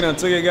 update. Nigga done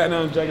took your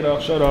goddamn jacket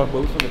off, shirt off,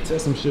 but we finna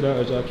test some shit out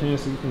as y'all can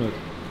see. We finna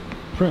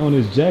print on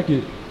this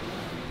jacket.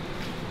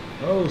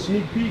 Oh,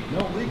 sneak peek.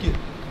 Don't leak it.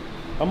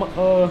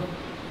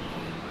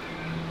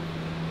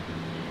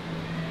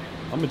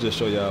 I'ma just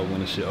show y'all when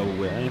the shit over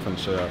with. I ain't finna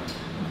show y'all.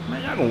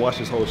 Man, y'all gonna watch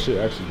this whole shit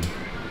actually.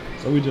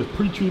 So we just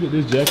pre-treated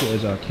this jacket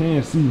as y'all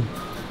can see.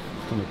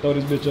 Gonna throw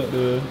this bitch up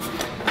there.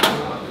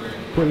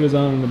 Put this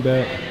on in the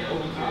back.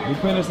 We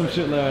printed some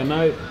shit last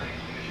night.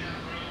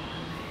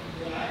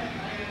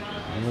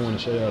 I don't wanna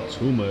show y'all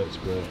too much,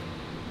 but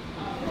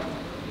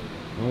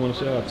you know what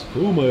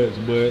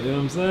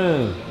I'm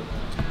saying?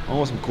 I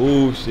want some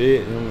cool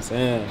shit, you know what I'm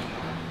saying?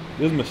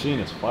 This machine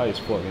is fire as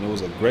fuck and it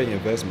was a great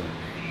investment.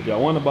 If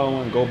y'all want to buy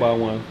one, go buy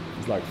one.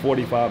 It's like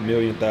 45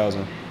 million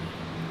thousand.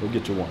 Go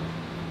get you one.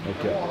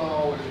 Okay.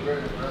 Always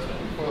great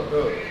investment. We fucked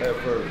up at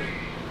first.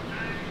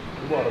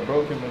 We bought a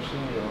broken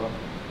machine, y'all.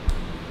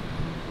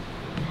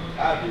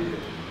 I did.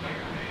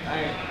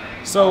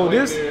 So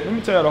this, let me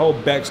tell you the whole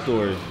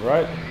backstory,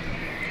 right?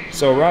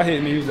 So Rod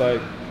hit me, he was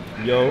like,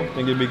 yo,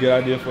 think it'd be a good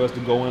idea for us to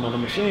go in on the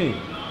machine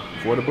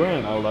for the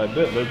brand. I was like,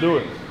 bet, let's do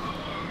it.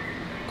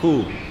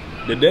 Cool.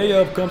 The day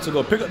of comes to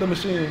go pick up the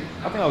machine,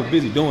 I think I was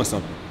busy doing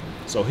something.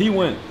 So he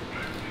went.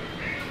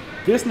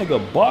 This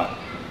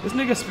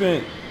nigga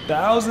spent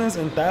thousands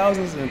and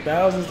thousands and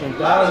thousands and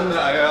thousands.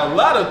 A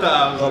lot of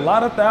thousands. A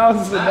lot of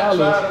thousands of dollars.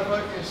 Try to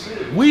fucking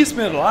shit. We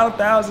spent a lot of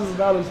thousands of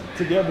dollars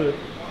together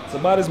to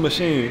buy this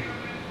machine.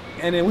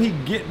 And then we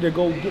get to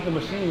go get the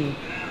machine.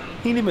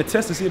 He didn't even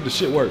test to see if the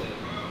shit worked.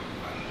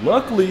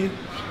 Luckily,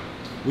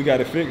 we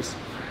got it fixed.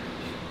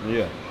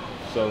 Yeah.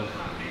 So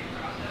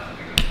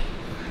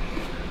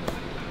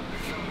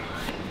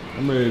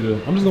I'm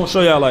just gonna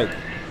show y'all like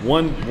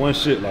one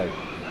shit. Like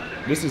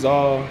this is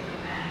all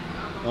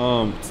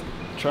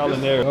trial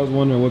and error. I was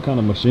wondering what kind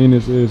of machine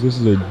this is. This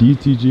is a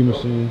DTG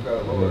machine.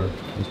 Yeah,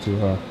 it's too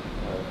high.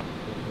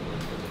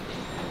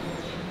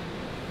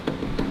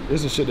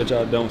 This is shit that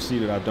y'all don't see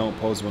that I don't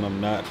post when I'm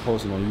not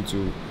posting on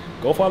YouTube.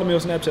 Go follow me on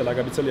Snapchat like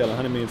I've been telling y'all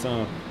 100 million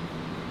times.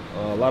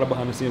 A lot of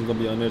behind the scenes gonna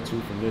be on there too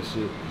from this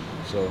shit.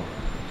 So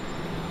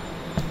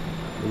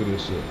look at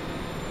this shit.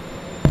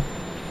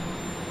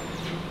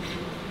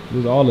 This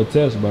is all the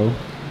tests, bro.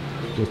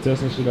 Just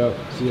testing shit out,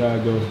 see how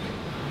it goes.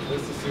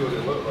 Just to see what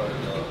it look like,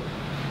 y'all.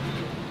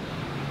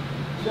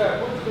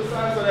 Yeah, what's the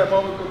size of that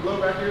moment could blow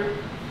back here?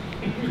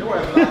 Your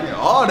ass knocking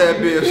all that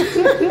bitch.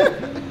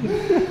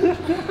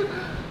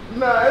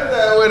 Nah, it's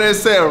that when it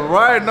said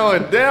right,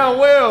 knowing damn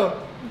well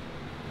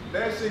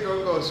that shit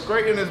gonna go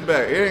straight in his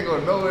back. It ain't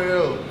going nowhere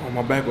else. Oh,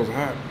 my back was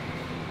hot.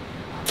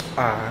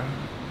 Alright.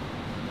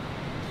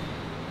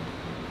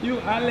 You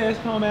eyelash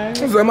come man.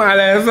 What's up, my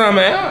last time,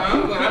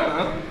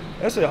 man?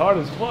 That shit hard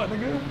as fuck,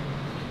 nigga. You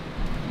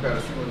gotta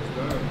see when it's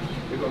done.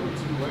 It's gonna be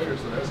 2 layers,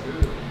 so that's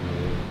good.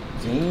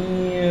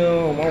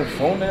 Damn, my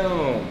phone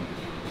down.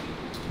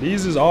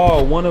 These is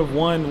all one of 3.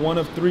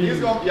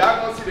 Y'all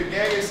gonna see the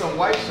gang in some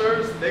white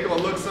shirts. They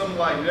gonna look something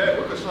like that.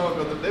 We can show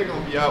them because they're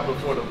gonna be out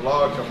before the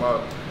vlog come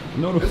out.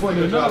 You know the this funny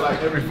nigga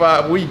like every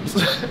 5 weeks.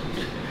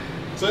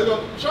 So they're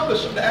gonna show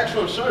the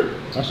actual shirt.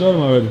 I showed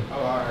him already. Oh,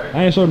 alright.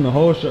 I ain't showed him the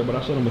whole shirt, but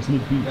I showed him a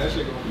sneak peek. That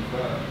shit gonna be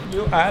fine.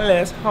 You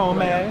eyelash home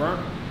man.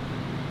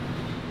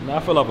 Nah, I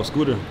fell off a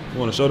scooter. You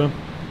wanna show them?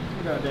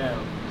 You got down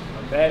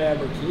a bad ass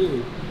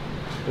kid.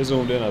 They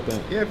zoomed in, I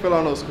think. He ain't fell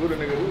on no scooter,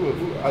 nigga.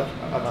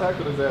 I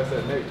tackled his ass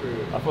at Nate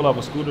crib. I fell off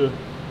a scooter.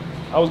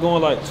 I was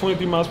going like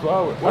 23 miles per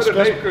hour. Where the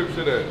Nate crib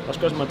shit at? I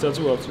scratched my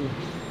tattoo off too.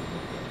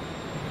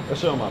 That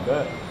shit on my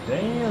back.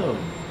 Damn.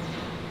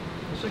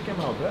 That shit came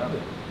out bad.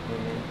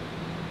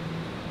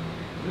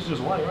 This is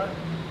just white, right?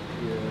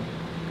 Yeah.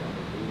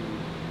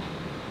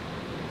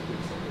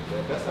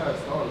 That's how it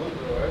started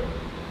looking, right?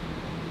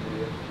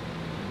 Yeah.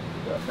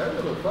 That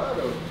bit look fire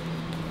though.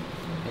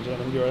 Let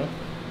me get right.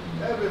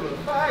 That bit look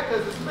fire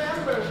because it's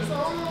members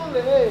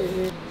only.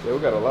 Yeah, we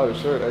got a lot of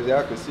shirts. As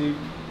y'all can see,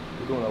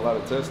 we're doing a lot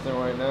of testing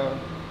right now.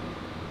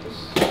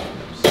 Just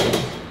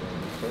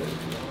crazy,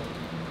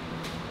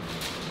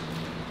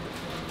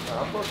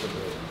 Nah, I fuck with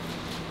it.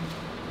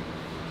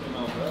 Came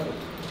out better.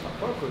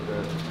 fuck with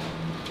that.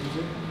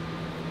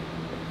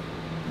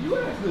 You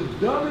ask the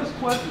dumbest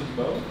questions,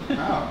 bro.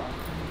 How?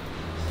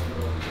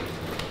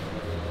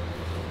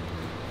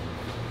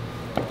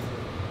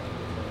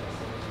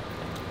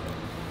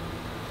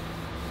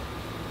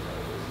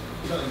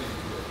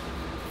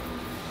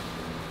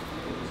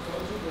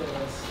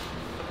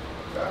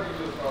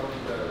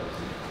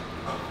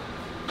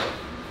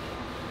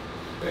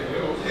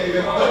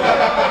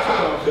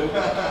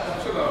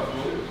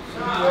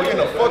 In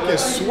a fucking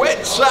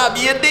sweatshop,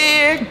 you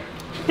dig?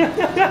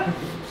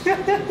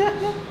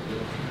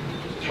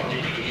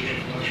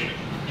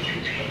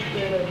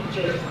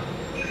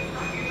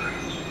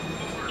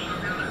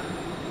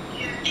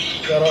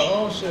 Got our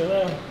own shit,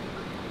 huh?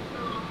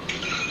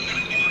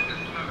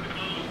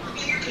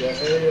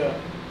 Yeah.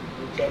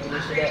 We're checking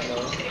this shit out now.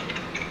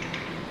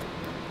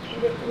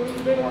 What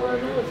you been on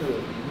right now to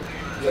it?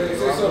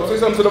 Say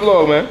something to the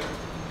vlog, man.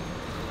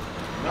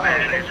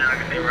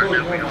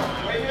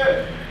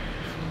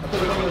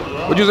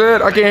 What you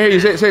said? I can't hear you.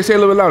 Say a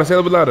little bit louder. Say a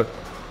little bit louder.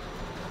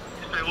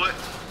 Say what?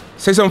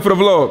 Say something for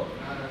the vlog.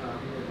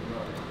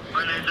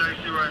 My name's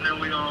AC right now.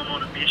 We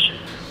on a mission.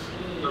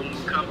 So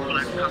we'll come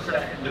like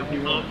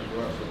vlog.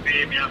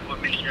 Baby, I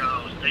want to make sure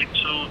y'all stay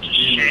tuned to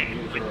Shaq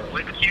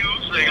with the Q's.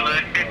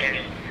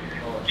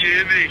 You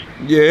hear me?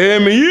 Yeah,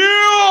 man.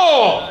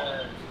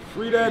 Yeah!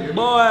 Free that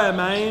boy,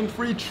 man.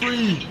 Free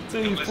tree.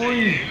 Team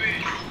free.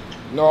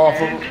 No,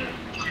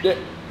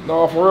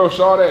 for real,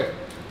 Sade.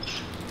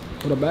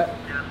 Put it back.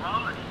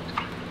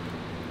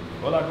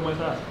 Hola, ¿cómo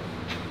estás?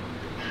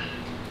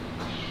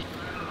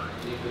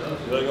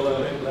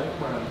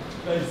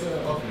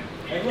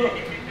 Hey, look,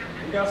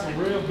 we got some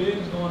real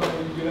business going on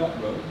when you get out,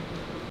 bro.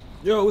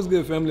 Yo, what's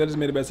good, family? I just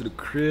made it back to the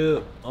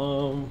crib.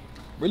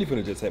 Really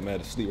finna just take me out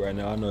to sleep right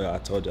now. I know I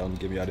told y'all I'm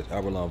giving y'all this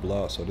hour-long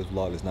vlog, so this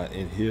vlog is not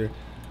in here.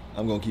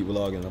 I'm gonna keep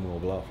vlogging. I'm gonna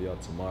vlog for y'all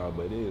tomorrow,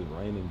 but it is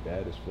raining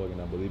bad as fuck,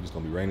 and I believe it's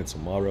gonna be raining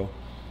tomorrow.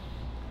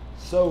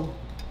 So,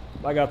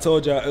 like I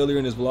told y'all earlier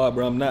in this vlog,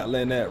 bro, I'm not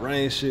letting that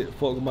rain shit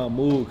fuck with my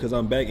mood, because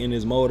I'm back in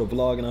this mode of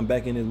vlogging. I'm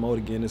back in this mode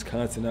of getting this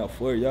content out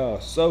for y'all.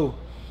 So,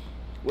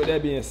 with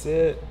that being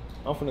said,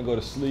 I'm finna go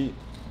to sleep.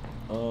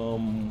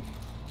 And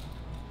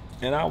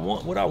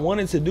what I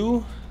wanted to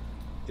do,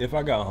 if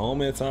I got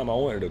home in time, I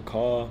wanted to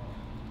call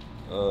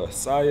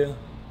Saya,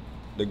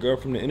 the girl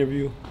from the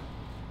interview,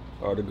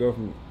 or the girl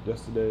from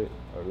yesterday,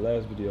 or the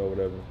last video, or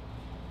whatever,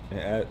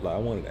 and I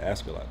wanted to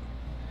ask her, like,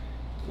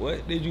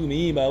 what did you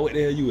mean by what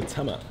the hell you were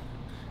talking about?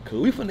 Cause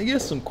we finna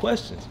get some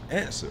questions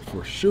answered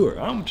for sure.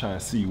 I'm trying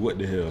to see what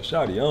the hell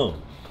shawty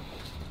on.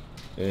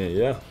 And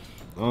yeah,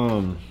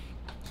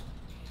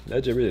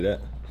 that's just really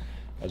that.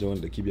 I just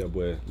wanted to keep y'all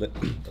boy,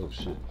 oh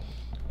shit.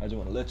 I just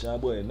want to let y'all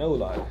boy know,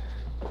 like,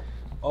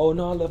 oh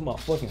no, I left my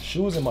fucking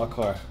shoes in my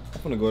car.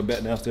 I'm gonna go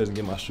back downstairs and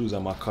get my shoes out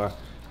of my car.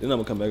 Then I'm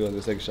gonna come back up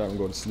and take a shower and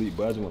go to sleep.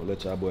 But I just want to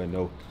let y'all boy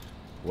know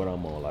what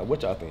I'm on. Like,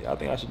 what y'all think? Y'all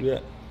think I should do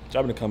that?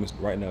 Drop in the comments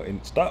right now.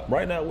 And stop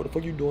right now. What the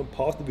fuck you doing?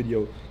 Pause the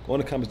video. Go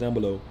in the comments down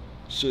below.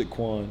 Should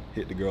Quan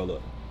hit the girl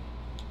up?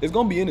 It's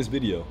gonna be in this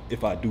video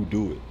if I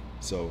do it.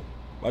 So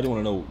I just want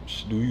to know,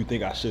 do you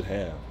think I should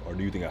have, or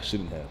do you think I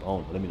shouldn't have? I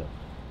don't know. Let me know.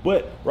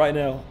 But right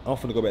now, I'm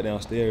finna go back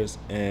downstairs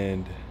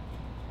and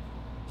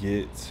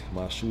get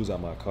my shoes out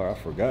of my car. I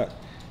forgot.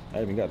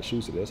 I even got the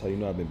shoes today. That's how you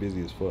know I've been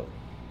busy as fuck.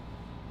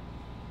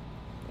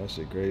 That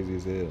shit crazy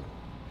as hell.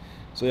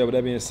 So yeah, with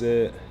that being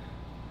said,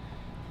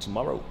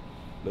 tomorrow,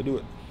 let's do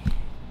it.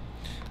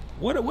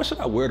 What should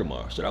I wear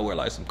tomorrow? Should I wear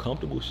like some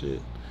comfortable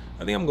shit?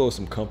 I think I'm gonna go with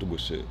some comfortable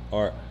shit.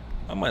 Or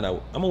I might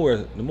not. I'm gonna wear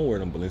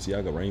them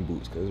Balenciaga rain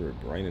boots because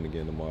it's raining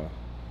again tomorrow.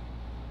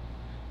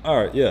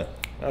 All right, yeah.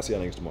 I'll see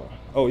y'all niggas tomorrow.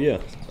 Oh yeah,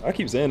 I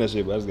keep saying that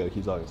shit, but I just gotta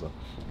keep talking. So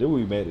this what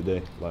we made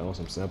today, like on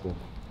some simple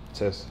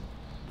test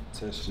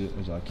shit,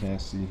 as y'all can't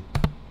see.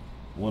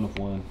 1 of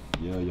 1,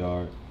 Yale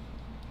Yard.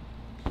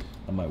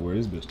 I might wear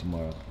this bitch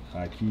tomorrow.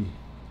 High key,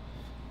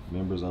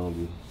 members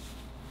only.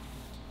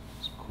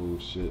 Some cool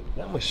shit.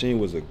 That machine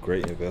was a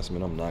great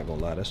investment. I'm not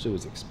gonna lie, that shit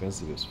was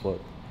expensive as fuck.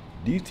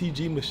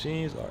 DTG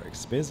machines are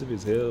expensive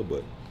as hell,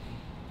 but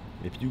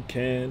if you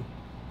can,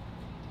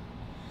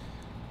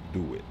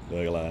 do it.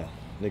 Not gonna lie.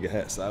 Nigga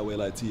hat sideways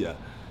like T.I.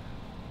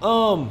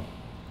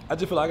 I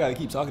just feel like I gotta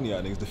keep talking to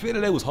y'all niggas. The fit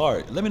today was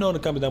hard. Let me know in the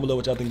comments down below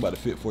what y'all think about the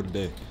fit for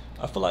today.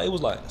 I feel like it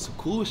was like some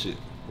cool shit.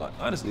 Like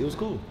honestly, it was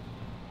cool.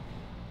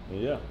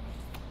 And yeah.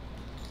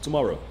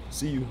 Tomorrow,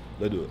 see you.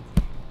 Let's do it.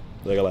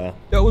 Not gonna lie.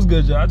 Yo, what's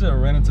good, y'all? I just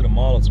ran into the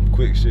mall on some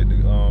quick shit to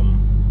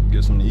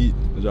get something to eat,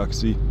 as y'all can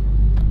see.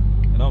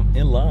 And I'm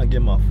in line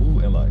getting my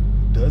food, and like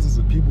dozens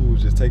of people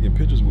was just taking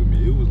pictures with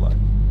me. It was like,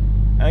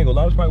 I ain't gonna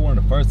lie, it was probably one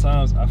of the first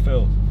times I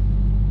felt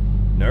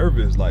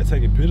nervous, like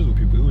taking pictures with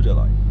people. It was just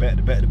like back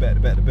to back to back to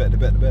back to back to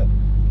back to back.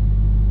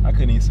 I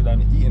couldn't even sit down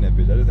and eat in that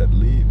bitch. I just had to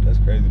leave. That's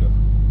crazy though.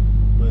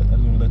 But I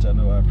just want to let y'all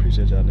know I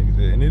appreciate y'all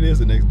niggas. And it is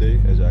the next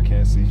day, as y'all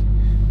can see.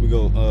 We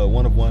go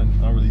 1 of 1,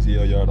 unreleased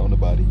Yale Yard on the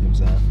body, you know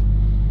what I'm saying?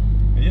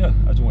 And yeah,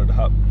 I just wanted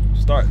to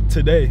start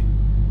today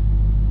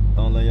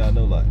on letting y'all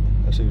know, like,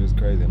 that shit was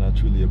crazy, and I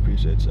truly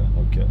appreciate y'all.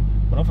 Okay.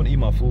 But I'm finna eat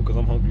my food because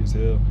I'm hungry as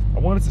hell. I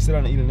wanted to sit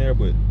down and eat in there,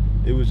 but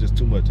it was just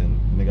too much. And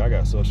nigga, I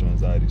got social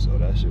anxiety, so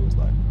that shit was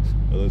like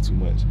a little too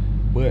much.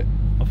 But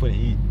I'm finna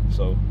eat,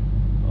 so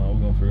we're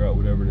gonna figure out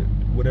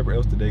whatever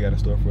else today got in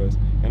store for us.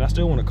 And I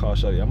still want to call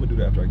Shawty. I'm gonna do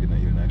that after I get done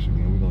eating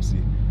actually, and we're gonna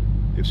see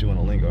if she want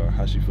to link or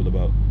how she feel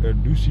about, or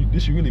did she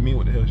really mean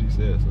what the hell she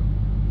said? So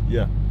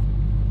yeah,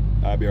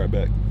 I'll be right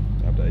back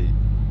after I eat,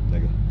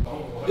 nigga.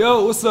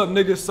 Yo, what's up,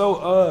 nigga?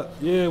 So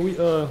yeah, we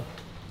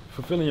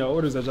fulfilling your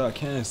orders. As y'all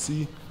can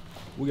see,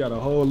 we got a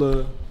whole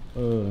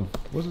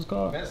what's this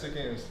called?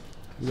 Mexicans.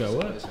 We got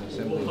what?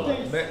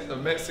 The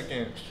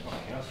Mexican.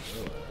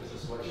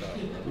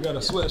 We got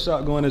a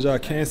sweatshop going, as y'all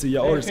can see.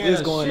 Your orders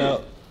is going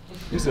out.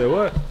 You said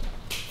what?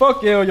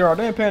 Fuck y'all,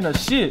 they ain't paying that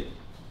shit.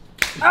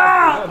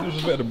 Ah! I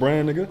disrespect the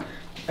brand, nigga.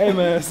 Hey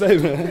man, say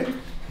man.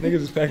 Niggas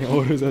is packing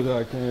orders, as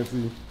y'all can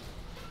see.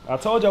 I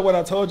told y'all what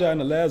I told y'all in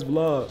the last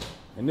vlog.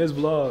 In this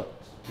vlog,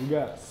 we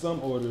got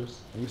some orders,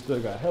 and we still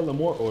got hella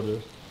more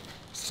orders.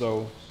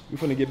 So we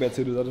finna get back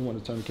to this. I just want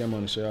to turn the camera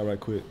on and show y'all right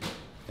quick.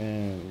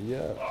 And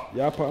yeah,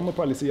 I'm gonna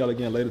probably see y'all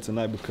again later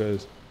tonight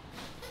because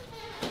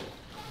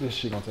this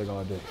shit gonna take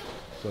all day.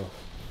 So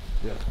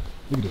yeah,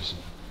 look at this shit.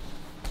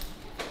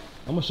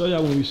 I'm gonna show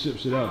y'all when we ship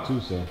shit out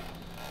too, so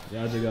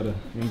y'all just gotta,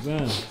 you know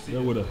what I'm saying?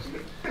 Bear with us.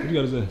 What you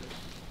gotta say?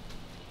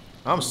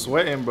 I'm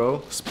sweating,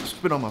 bro.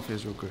 Spit on my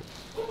face real quick.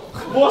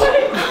 What?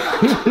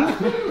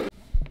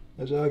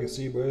 As y'all can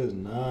see, bro, it's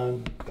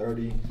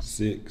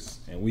 9:36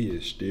 and we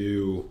is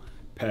still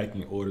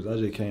packing orders. I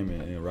just came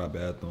in Rob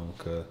bathroom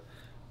because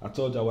I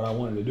told y'all what I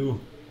wanted to do.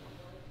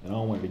 And I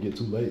don't want it to get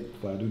too late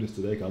if I do this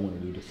today, because I want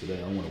to do this today.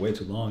 I don't want to wait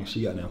too long.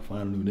 She got to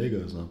find a new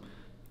nigga or something.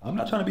 I'm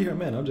not trying to be her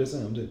man. I'm just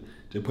saying. I'm just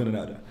putting it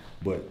out there.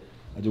 But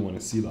I just want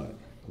to see like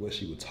what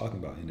she was talking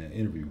about in that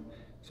interview.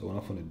 So what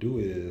I'm gonna do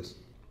is,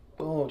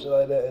 boom, just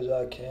like that, as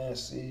y'all can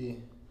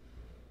see.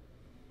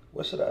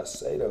 What should I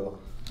say though?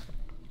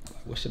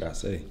 What should I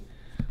say?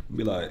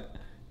 Be like,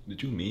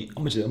 did you meet?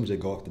 I'm gonna just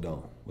go off the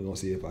dome. We're gonna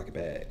see if I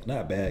can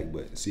not bag,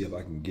 but see if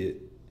I can get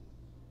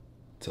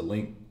to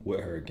link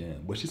with her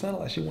again. But she sounded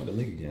like she wanted to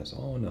link again, so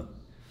I don't know.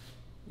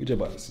 We just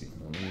about to see. You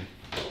know what I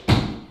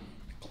mean?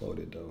 Close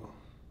it though.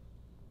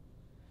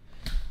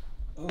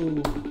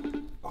 Oh.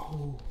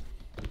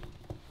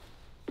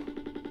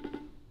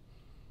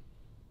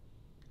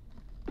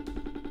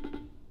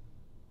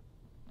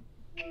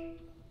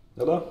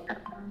 Hello?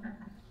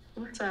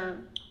 What's up?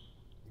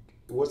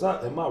 What's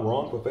that? Am I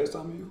wrong for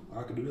FaceTime you?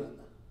 I can do that.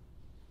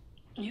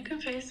 You can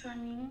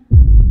FaceTime me.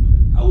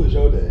 How was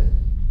your day?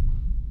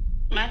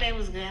 My day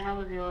was good. How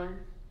was yours?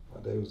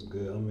 My day was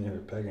good. I'm in here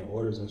packing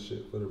orders and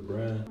shit for the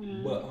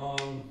brand. But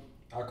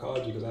I called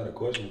you because I had a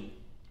question.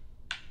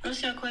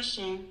 What's your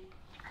question?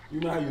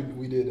 You know how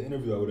we did the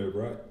interview or whatever,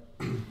 right?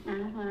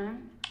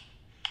 Mm-hmm.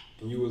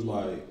 And you was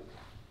like,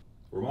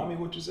 remind me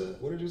what you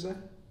said. What did you say?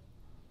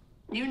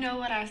 You know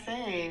what I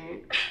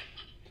said.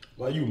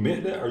 Like you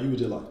meant that, or you were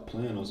just like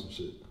playing on some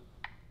shit?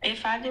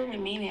 If I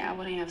didn't mean it, I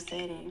wouldn't have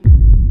said it.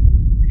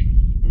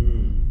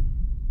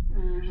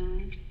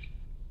 Mm-hmm.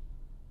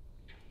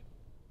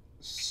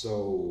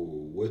 So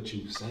what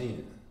you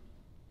saying?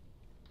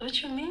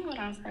 What you mean what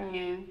I'm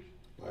saying?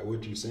 Like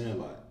what you saying?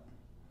 Like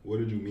what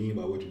did you mean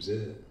by what you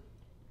said?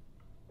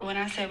 When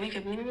I said we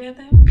could be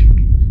together?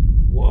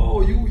 Whoa,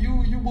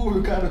 you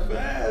moving kind of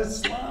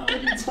fast. Slime.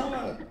 What you talking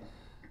about?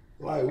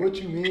 Like what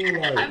you mean?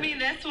 Like I mean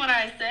that's what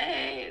I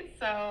said.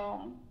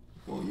 So.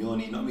 Well, you don't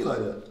even know me like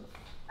that.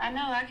 I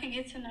know. I could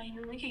get to know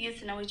you. We could get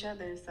to know each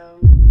other. So.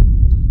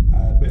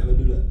 I bet. Let's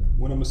do that.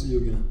 When I'm gonna see you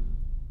again?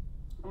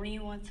 When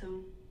you want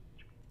to.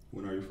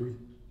 When are you free?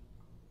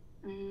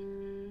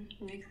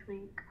 Next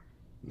week.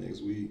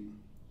 Next week?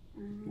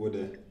 What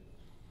day?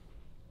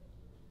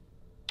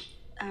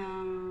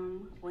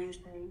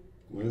 Wednesday.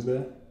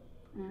 Wednesday?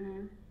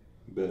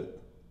 Bet.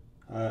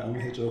 Alright, I'm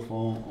gonna hit your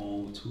phone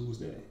on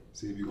Tuesday.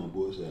 See if you gonna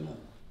bullshit or not.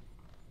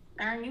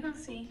 Alright, you gonna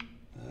see.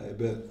 Alright,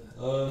 bet.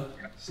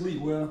 Sleep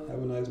well.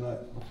 Have a nice night.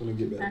 I'm finna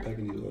get back to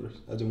packing these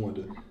orders. I just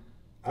wanted to.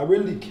 I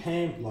really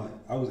came, like,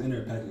 I was in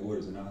there packing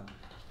orders and I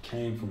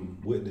came from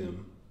with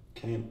them.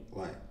 Came,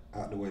 like,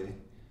 out the way.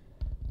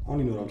 I don't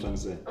even know what I'm trying to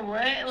say.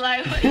 What?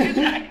 Like, what are you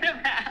talking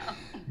about?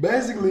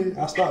 Basically,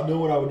 I stopped doing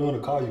what I was doing to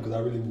call you because I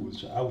really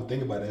was. I would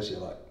think about that shit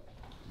like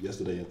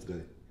yesterday.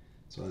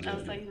 So I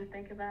just. So you would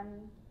think about me?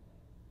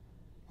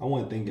 I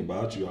wasn't thinking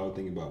about you. I was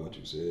thinking about what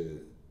you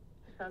said.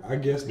 So I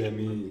guess that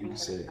means you can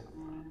say.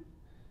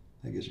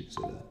 I guess you can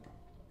say that.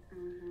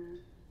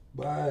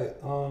 But alright,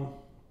 I'm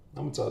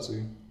gonna talk to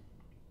you.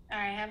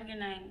 Alright, have a good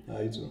night.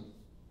 Alright, you too.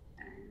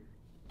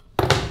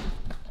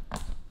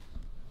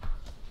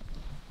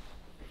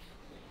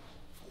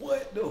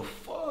 What the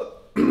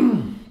fuck?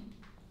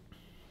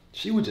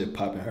 She was just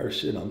popping her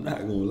shit, I'm not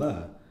gonna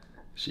lie.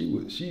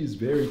 She's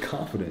very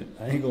confident,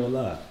 I ain't gonna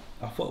lie.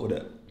 I fuck with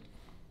that.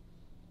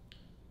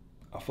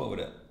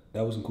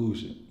 That was some cool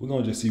shit. We're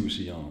gonna just see what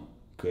she on.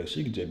 Cause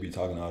she could just be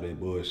talking all that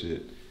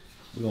bullshit.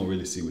 We're gonna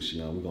really see what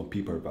she on. We're gonna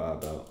peep her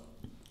vibe out.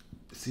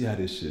 See how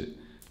this shit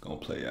gonna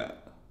play out.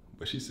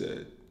 But she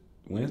said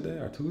Wednesday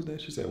or Tuesday?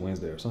 She said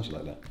Wednesday or something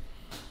like that.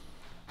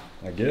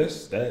 I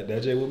guess that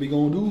just what we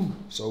gonna do.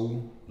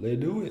 So let's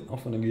do it. I'm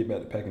finna get back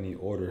to packing these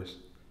orders.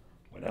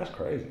 But that's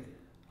crazy.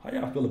 How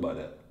y'all feel about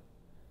that?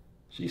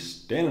 She's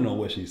standing on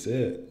what she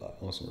said,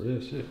 like on some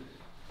real shit.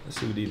 Let's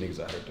see what these niggas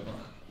out here doing.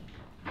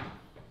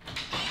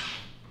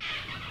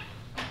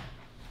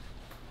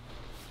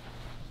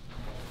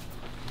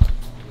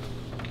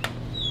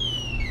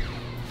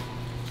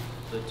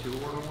 The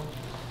 2-order one?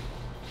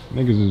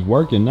 Niggas is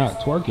working, not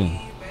twerking.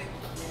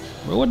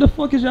 Bro, what the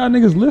fuck is y'all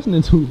niggas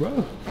listening to,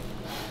 bro?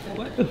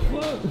 What the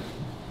fuck?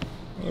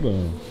 Hold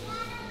on.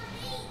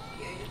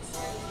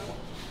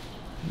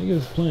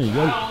 Niggas playing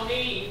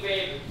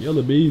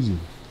Yellow Beezy.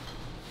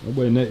 My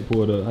boy Nate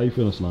pulled up. How you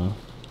feeling, Slime?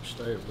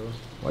 Straight, bro.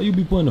 Why you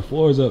be putting the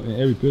fours up in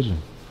every picture?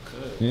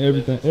 And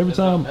everything. Every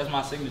time. That's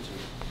my signature.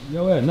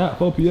 Yo, at not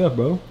 4PF,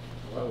 bro.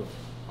 Bro.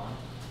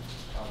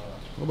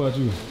 What about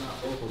you? Not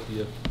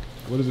 4PF.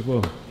 What is it for?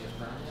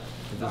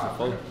 Is this a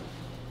 4?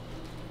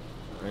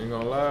 I ain't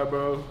gonna lie,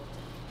 bro.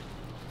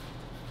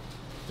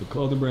 The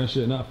clothing brand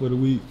shit not for the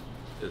week.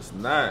 It's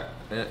not.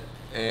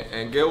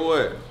 And get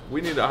what?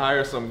 We need to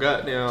hire some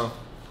goddamn.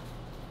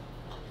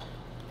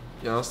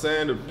 You know what I'm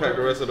saying? To pack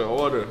the rest of the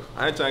order.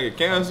 I ain't trying to get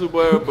canceled,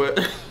 but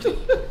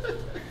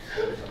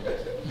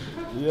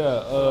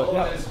yeah, look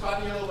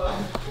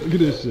at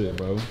this shit,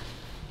 bro.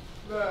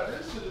 Nah,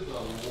 this shit is a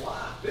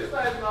lot. This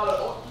not even all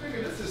the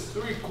nigga, this is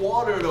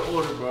 3/4 of the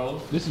order,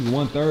 bro. This is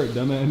 1/3,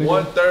 dumbass nigga.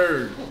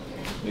 1/3.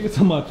 Nigga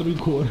talking about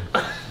 3/4.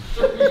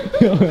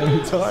 Yo,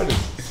 retarded.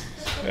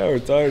 Yeah,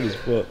 retarded as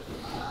fuck.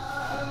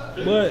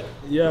 But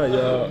yeah,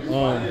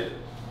 y'all.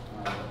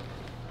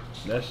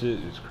 That shit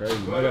is crazy.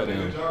 My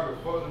goddamn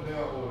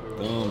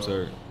thumbs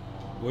hurt.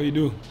 What you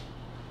do?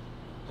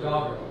 I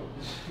don't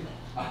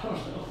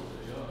know.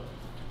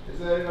 Is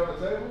that on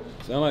the table?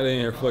 Sound like they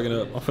ain't here fucking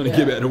up. I'm finna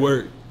get back to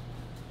work.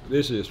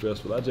 This shit is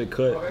stressful. I just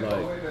cut like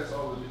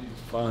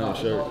 500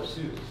 shirts,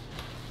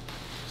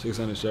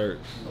 600 shirts.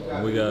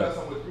 And we got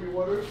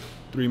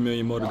 3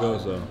 million more to go,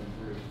 so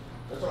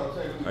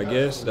I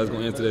guess that's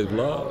gonna end today's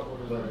vlog.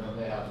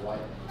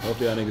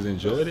 Hopefully y'all niggas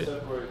enjoyed it.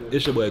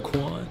 It's your boy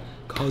Quan.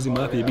 Cozy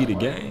Mafia be the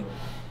gang.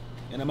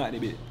 And I'm out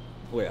there bit.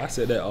 Wait, I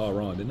said that all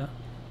wrong, didn't I?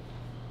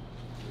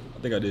 I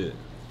think I did.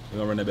 We're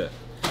gonna run that back.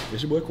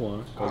 It's your boy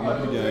Quan. Cozy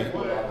Mafia the gang.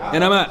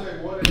 And I'm out.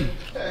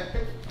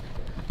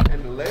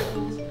 And the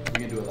labels. We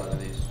can do a lot of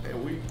these.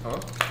 And we, huh?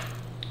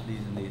 These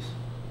and these.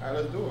 Alright,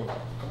 let's do them.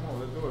 Come on,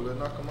 let's do it. Let's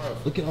knock them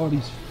out. Look at all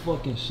these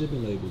fucking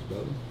shipping labels,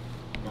 bro.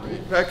 We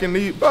packing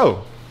these,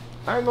 bro.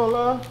 I ain't gonna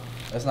lie.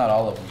 That's not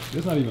all of them.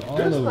 That's not even all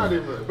That's of them. not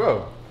even,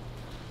 bro.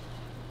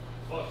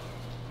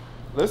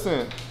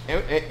 Listen,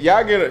 and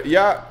y'all get a,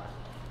 y'all,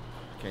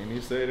 can't even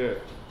say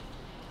that.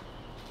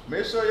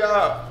 Make sure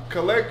y'all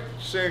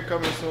collection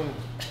coming soon.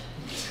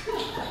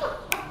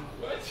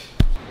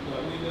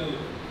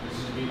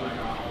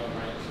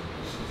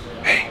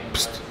 Hey,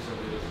 psst.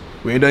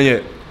 We ain't done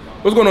yet.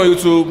 What's going on,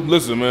 YouTube?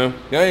 Listen, man.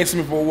 Y'all ain't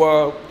seen me for a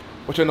while.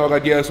 But y'all know I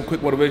gotta give you some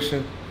quick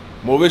motivation.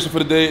 Motivation for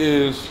the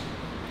day is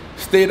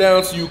stay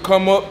down till you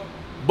come up,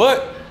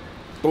 but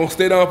don't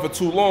stay down for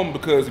too long,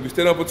 because if you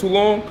stay down for too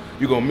long,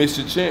 you're gonna miss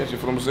your chance. You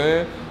feel what I'm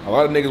saying? A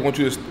lot of niggas want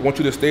you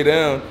to stay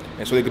down,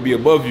 and so they can be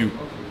above you.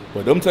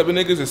 But them type of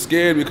niggas is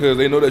scared because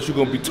they know that you're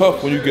gonna be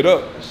tough when you get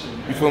up.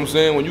 You feel what I'm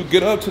saying? When you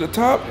get up to the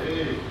top,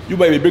 you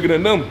might be bigger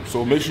than them.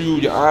 So make sure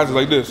your eyes are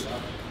like this.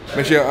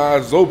 Make sure your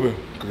eyes is open.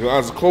 Because your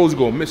eyes are closed,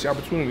 you're gonna miss your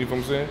opportunity. You feel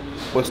what I'm saying?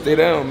 But stay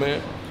down, man.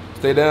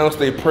 Stay down,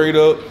 stay prayed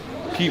up,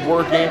 keep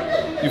working.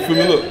 You feel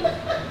me? Look,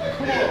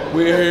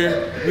 we're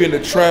here, we in the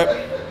trap.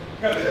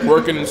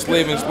 Working and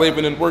slaving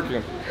and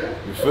working.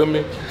 You feel me?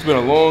 It's been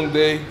a long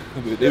day.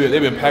 They've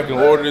been packing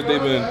orders.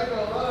 They've been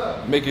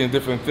making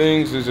different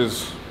things. It's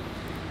just,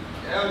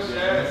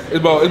 it's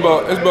about like, you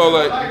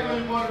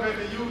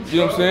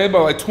know what I'm saying? It's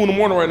about like 2 in the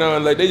morning right now,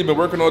 and like they've been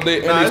working all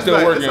day and they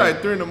still working. It's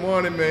like 3 in the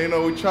morning, man. You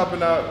know, we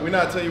chopping out. We're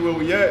not telling you where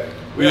we at.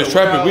 We just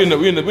trapping.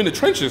 We in the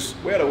trenches.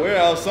 We at a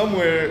warehouse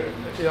somewhere.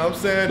 You know what I'm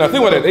saying? Now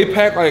think about that. They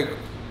pack like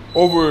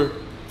over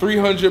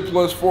 300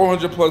 plus,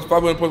 400 plus,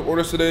 500 plus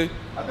orders today.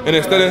 And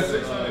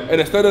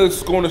instead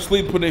of going to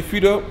sleep, putting their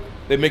feet up,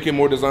 they're making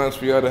more designs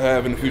for y'all to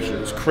have in the future.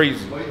 It's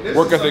crazy.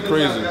 Work ethic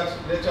crazy.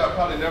 That y'all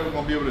probably never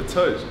gonna be able to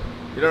touch.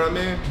 You know what I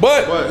mean?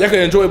 But y'all can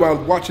enjoy it by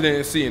watching it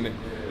and seeing it.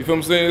 You feel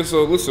what I'm saying?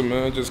 So listen,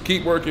 man, just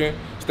keep working,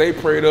 stay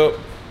prayed up,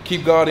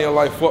 keep God in your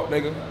life, fuck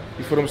nigga.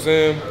 You feel what I'm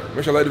saying?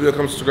 Make sure you like the video,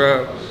 come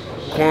subscribe.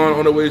 Quan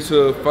on the way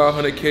to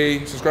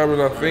 500K subscribers,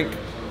 I think.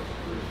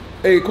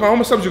 Hey, Quan, how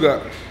much subs you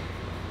got?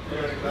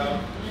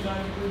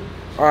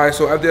 Alright,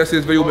 so after I see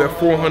this video, we'll be at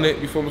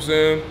 400, you feel what I'm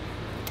saying?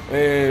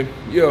 And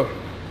yeah.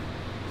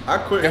 I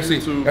quit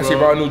YouTube, I see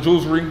about new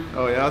jewelry.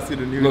 Oh yeah, I see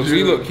the new jewelry.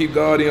 See, look, keep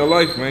God in your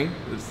life, man.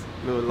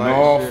 Little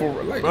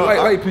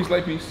light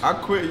piece. I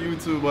quit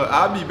YouTube, but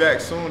I'll be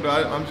back soon though.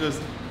 I'm just,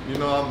 you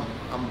know,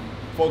 I'm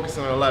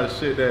focusing on a lot of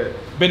shit that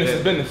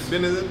business. You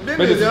know what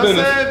I'm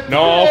saying?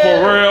 No,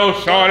 for real,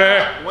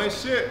 shawty.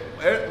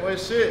 When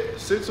shit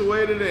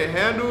situated and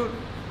handled,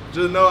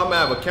 Just know I'm gonna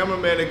have a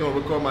cameraman that's gonna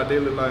record my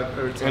daily life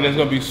every time. And it's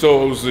gonna be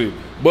so OC.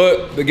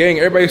 But the gang,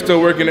 everybody's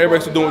still working,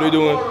 everybody's still doing what they're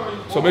doing.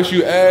 So make sure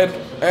you add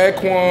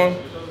Quan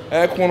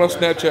on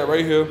Snapchat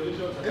right here.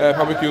 Add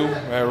Barbecue,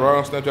 add Ron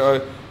on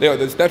Snapchat. The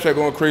Snapchat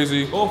going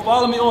crazy. Go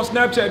follow me on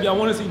Snapchat if y'all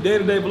want to see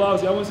day-to-day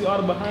vlogs. Y'all want to see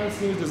all the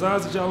behind-the-scenes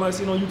designs that y'all like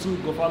seeing on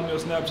YouTube. Go follow me on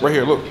Snapchat. Right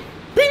here, look.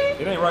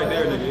 It ain't right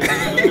there, nigga.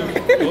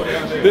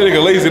 That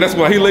nigga lazy. That's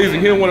why he lazy.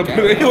 He don't want to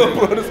put it. He don't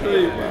put it on the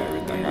screen.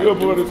 He don't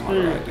put it on the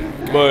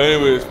screen. But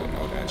anyways,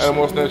 add him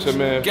on Snapchat,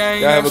 man.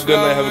 Y'all have a good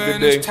night. Have a good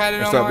day.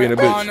 And stop being a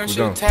bitch. We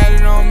done.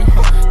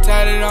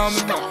 Tatted on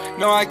me.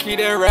 No, I keep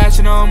that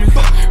ratchet on me.